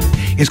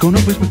 It's gonna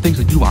whisper things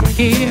that you wanna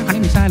hear.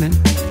 Honey, be silent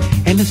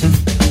and listen.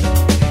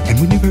 And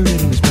when you've heard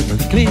it, it's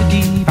perfectly clear,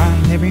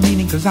 divine every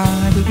meaning, 'cause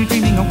I will be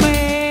dreaming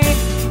away.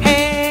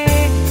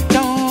 Hey,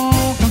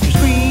 don't you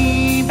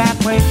scream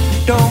that way.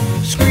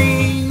 Don't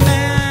scream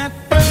that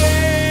way.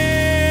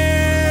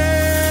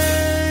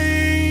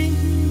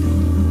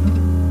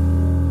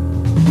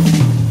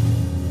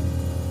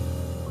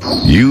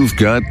 You've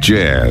got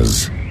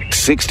jazz.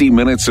 60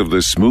 minutes of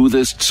the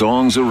smoothest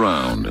songs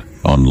around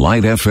on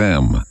Light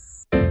FM.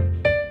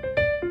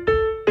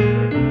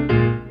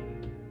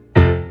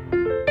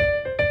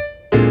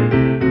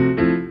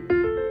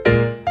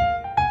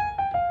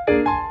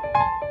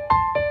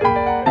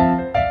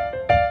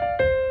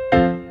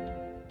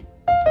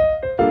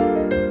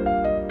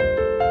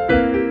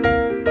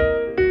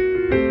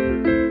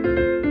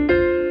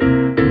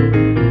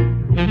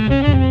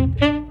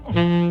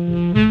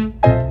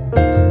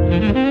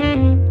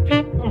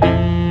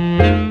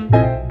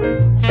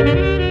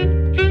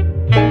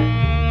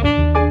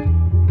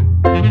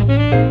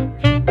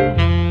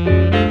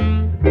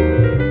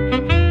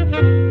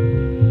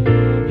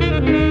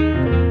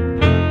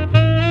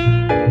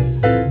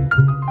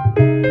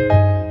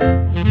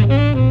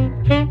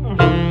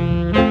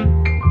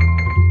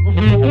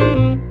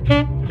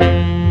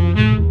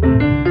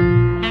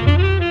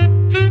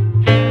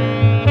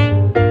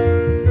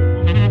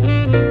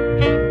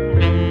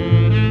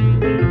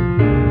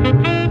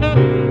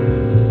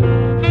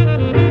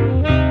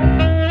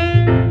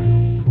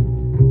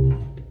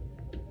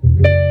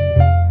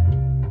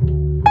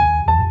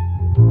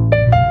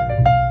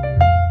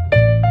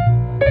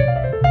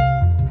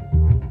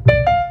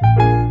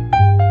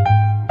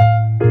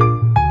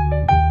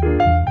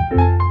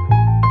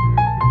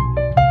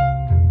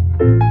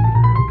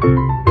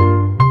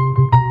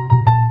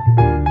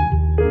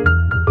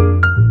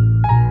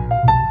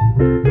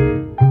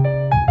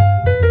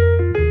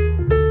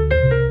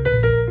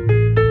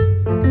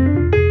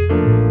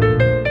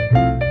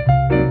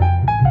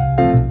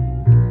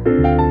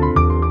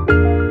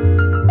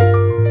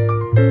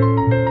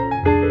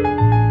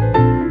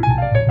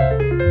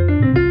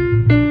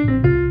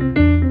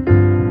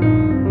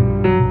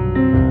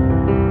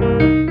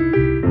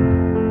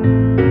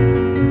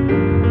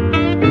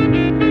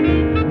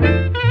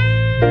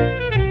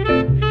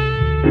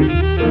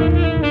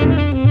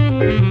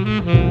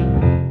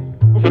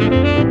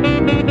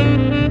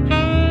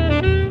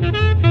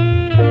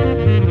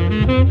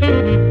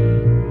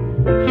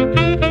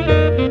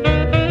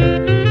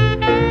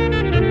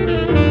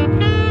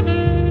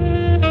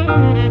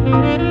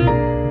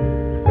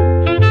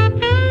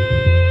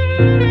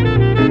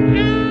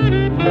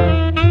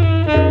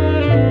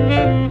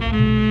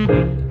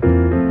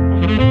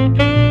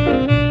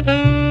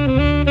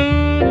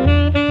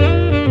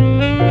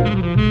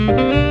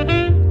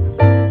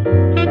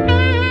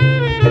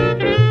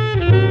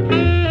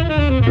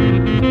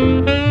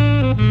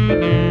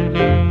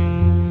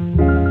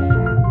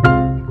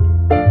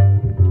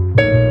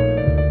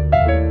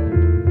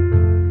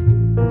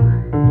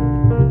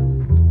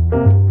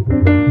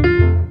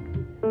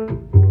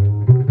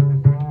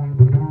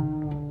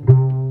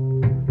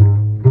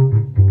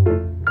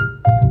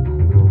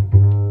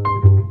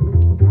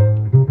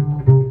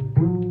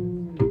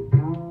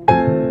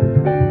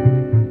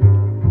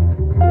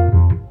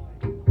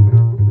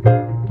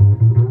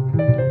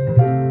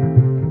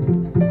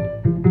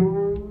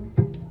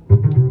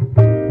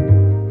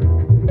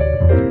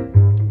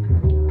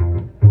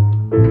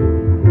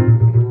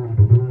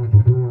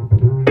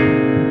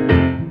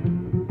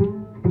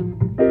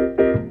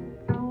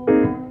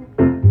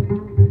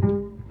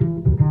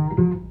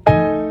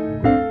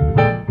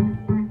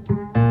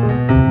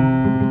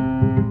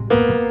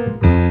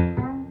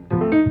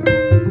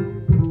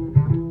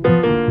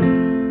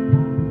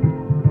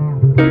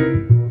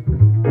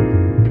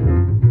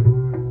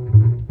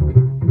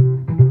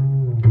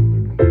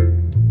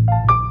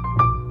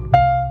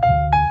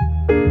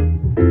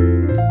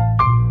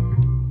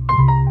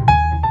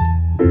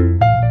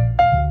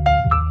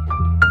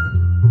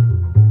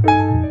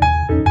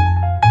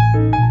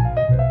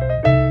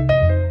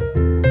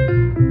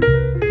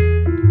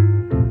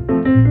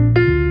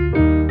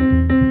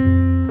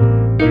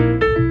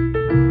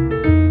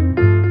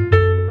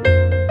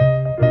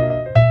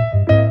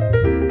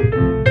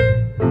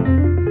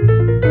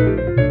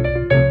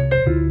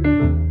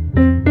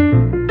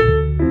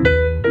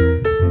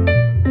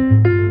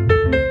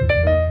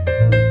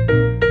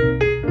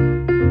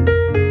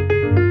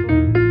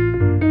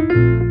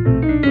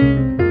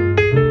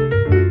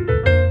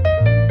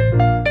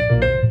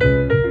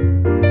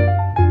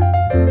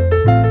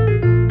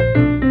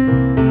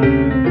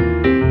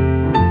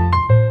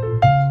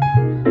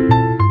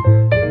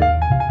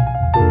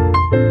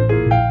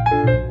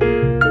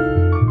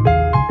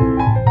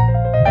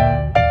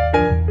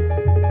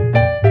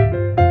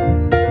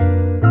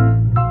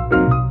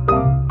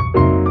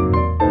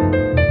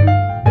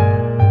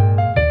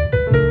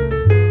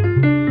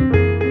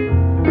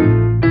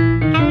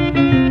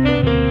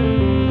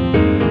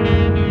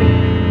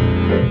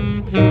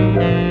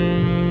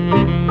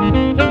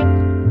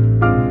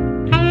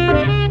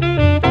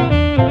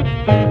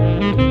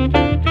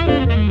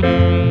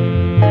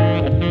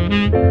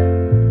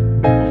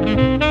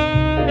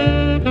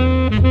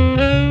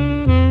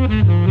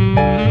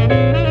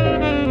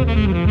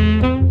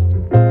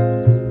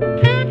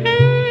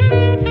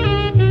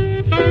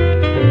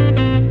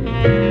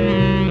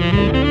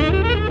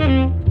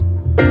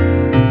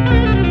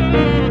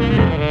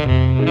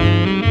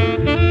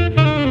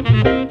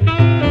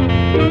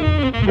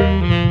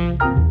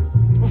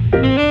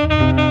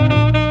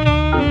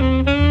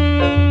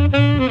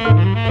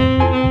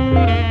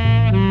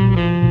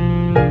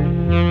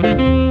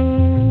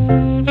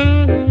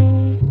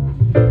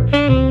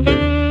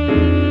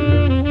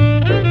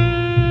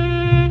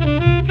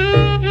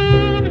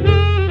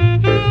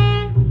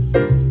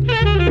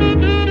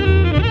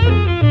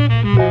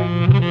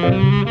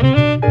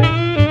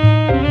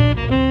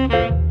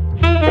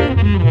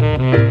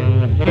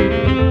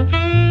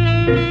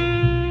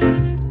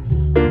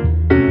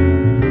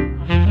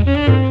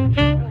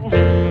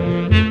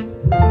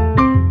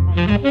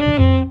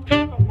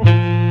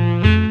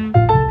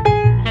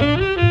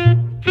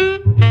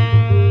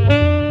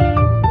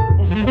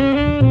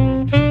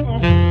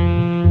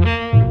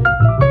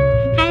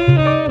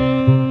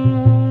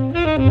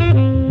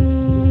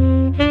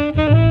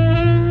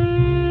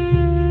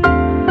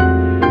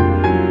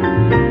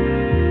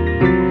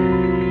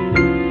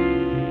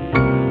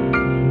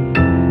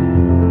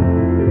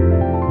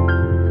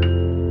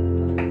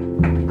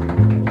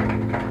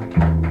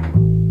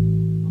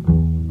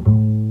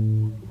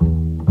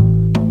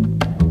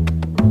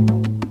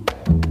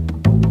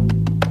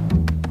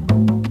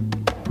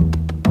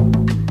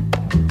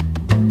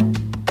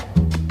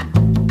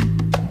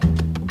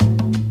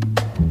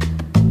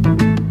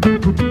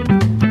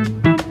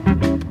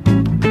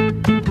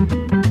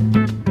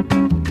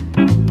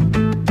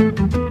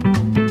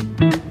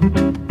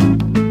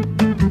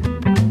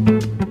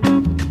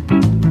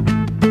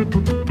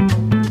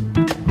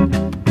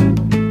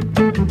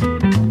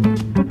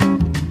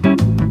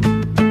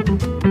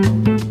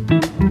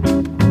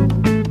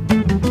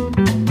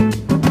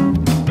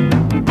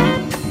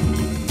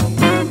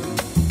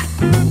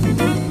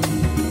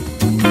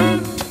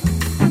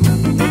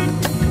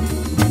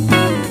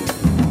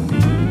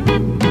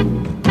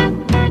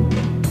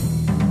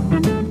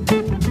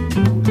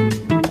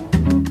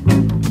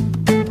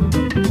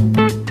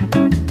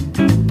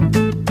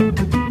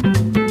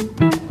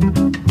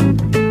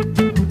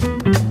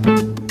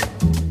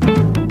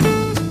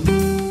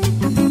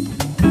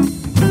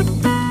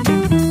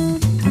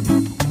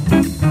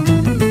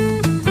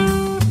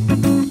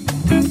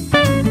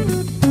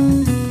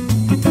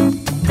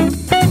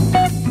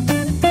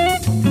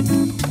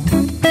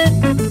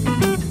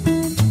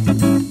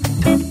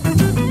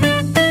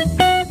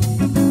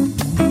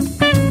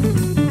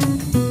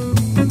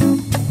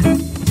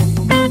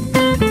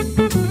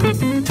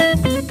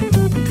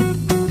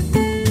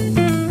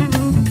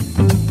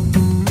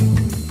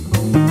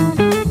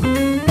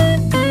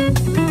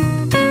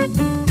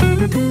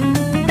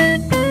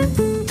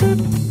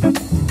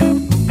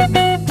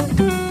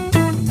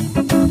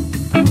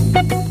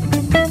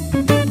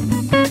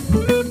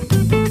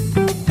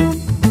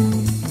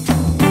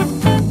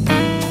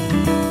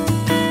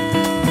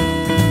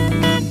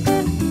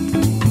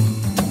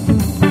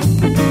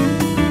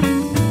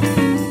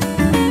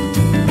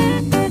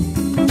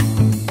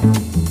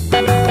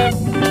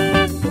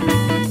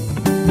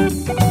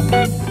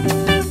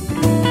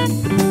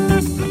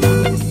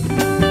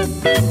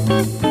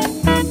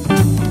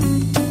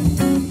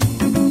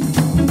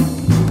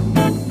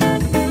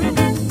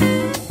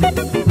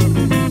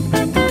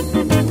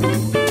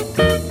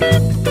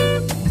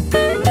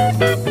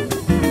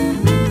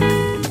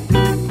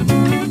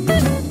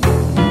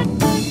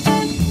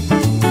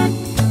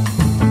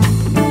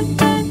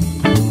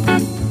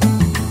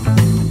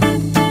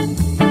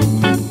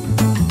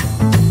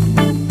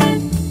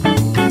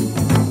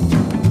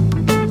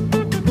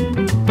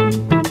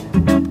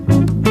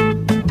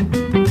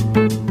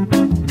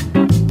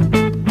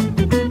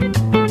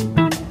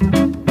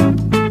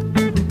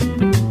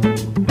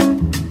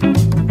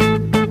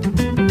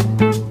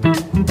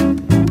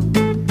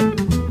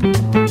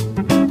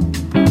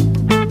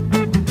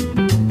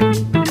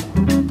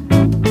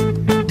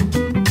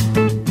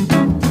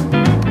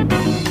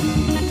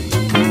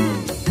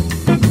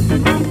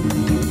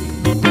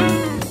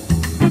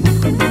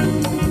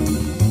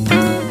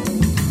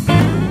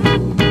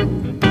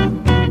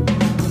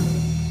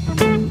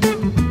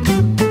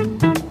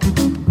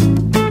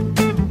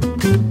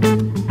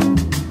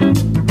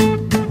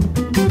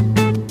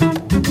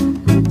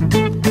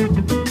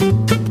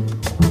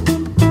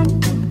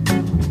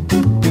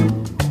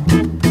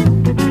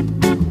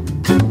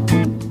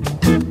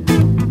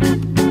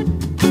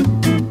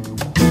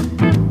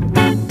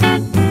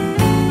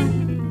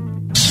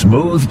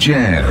 Smooth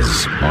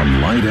Jazz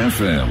on Light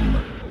FM.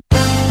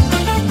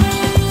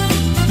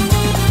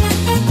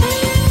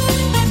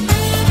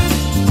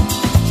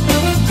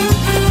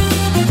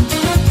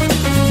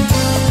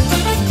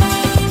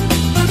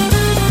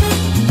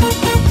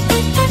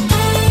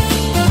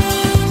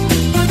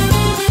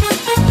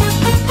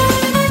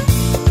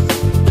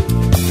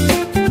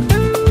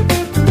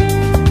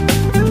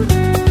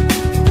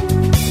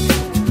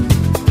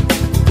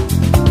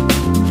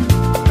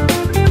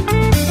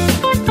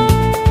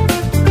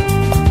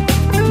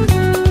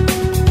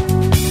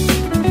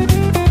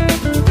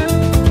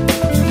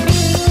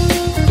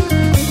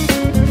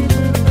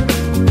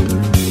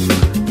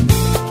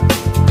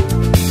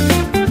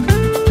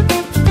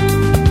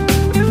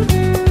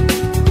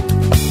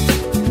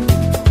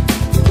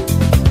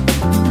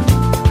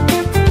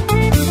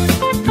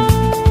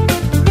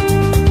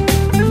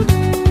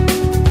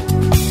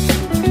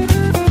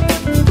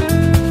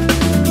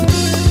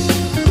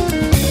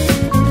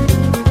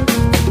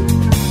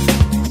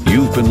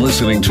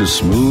 Listening to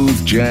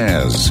Smooth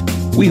Jazz.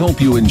 We hope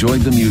you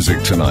enjoyed the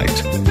music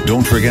tonight.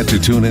 Don't forget to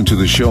tune into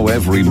the show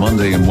every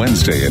Monday and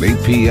Wednesday at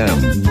 8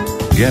 p.m.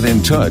 Get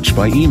in touch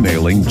by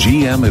emailing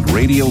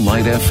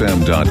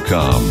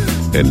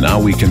gm@radiolightfm.com. And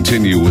now we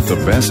continue with the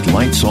best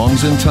light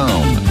songs in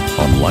town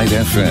on Light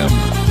FM.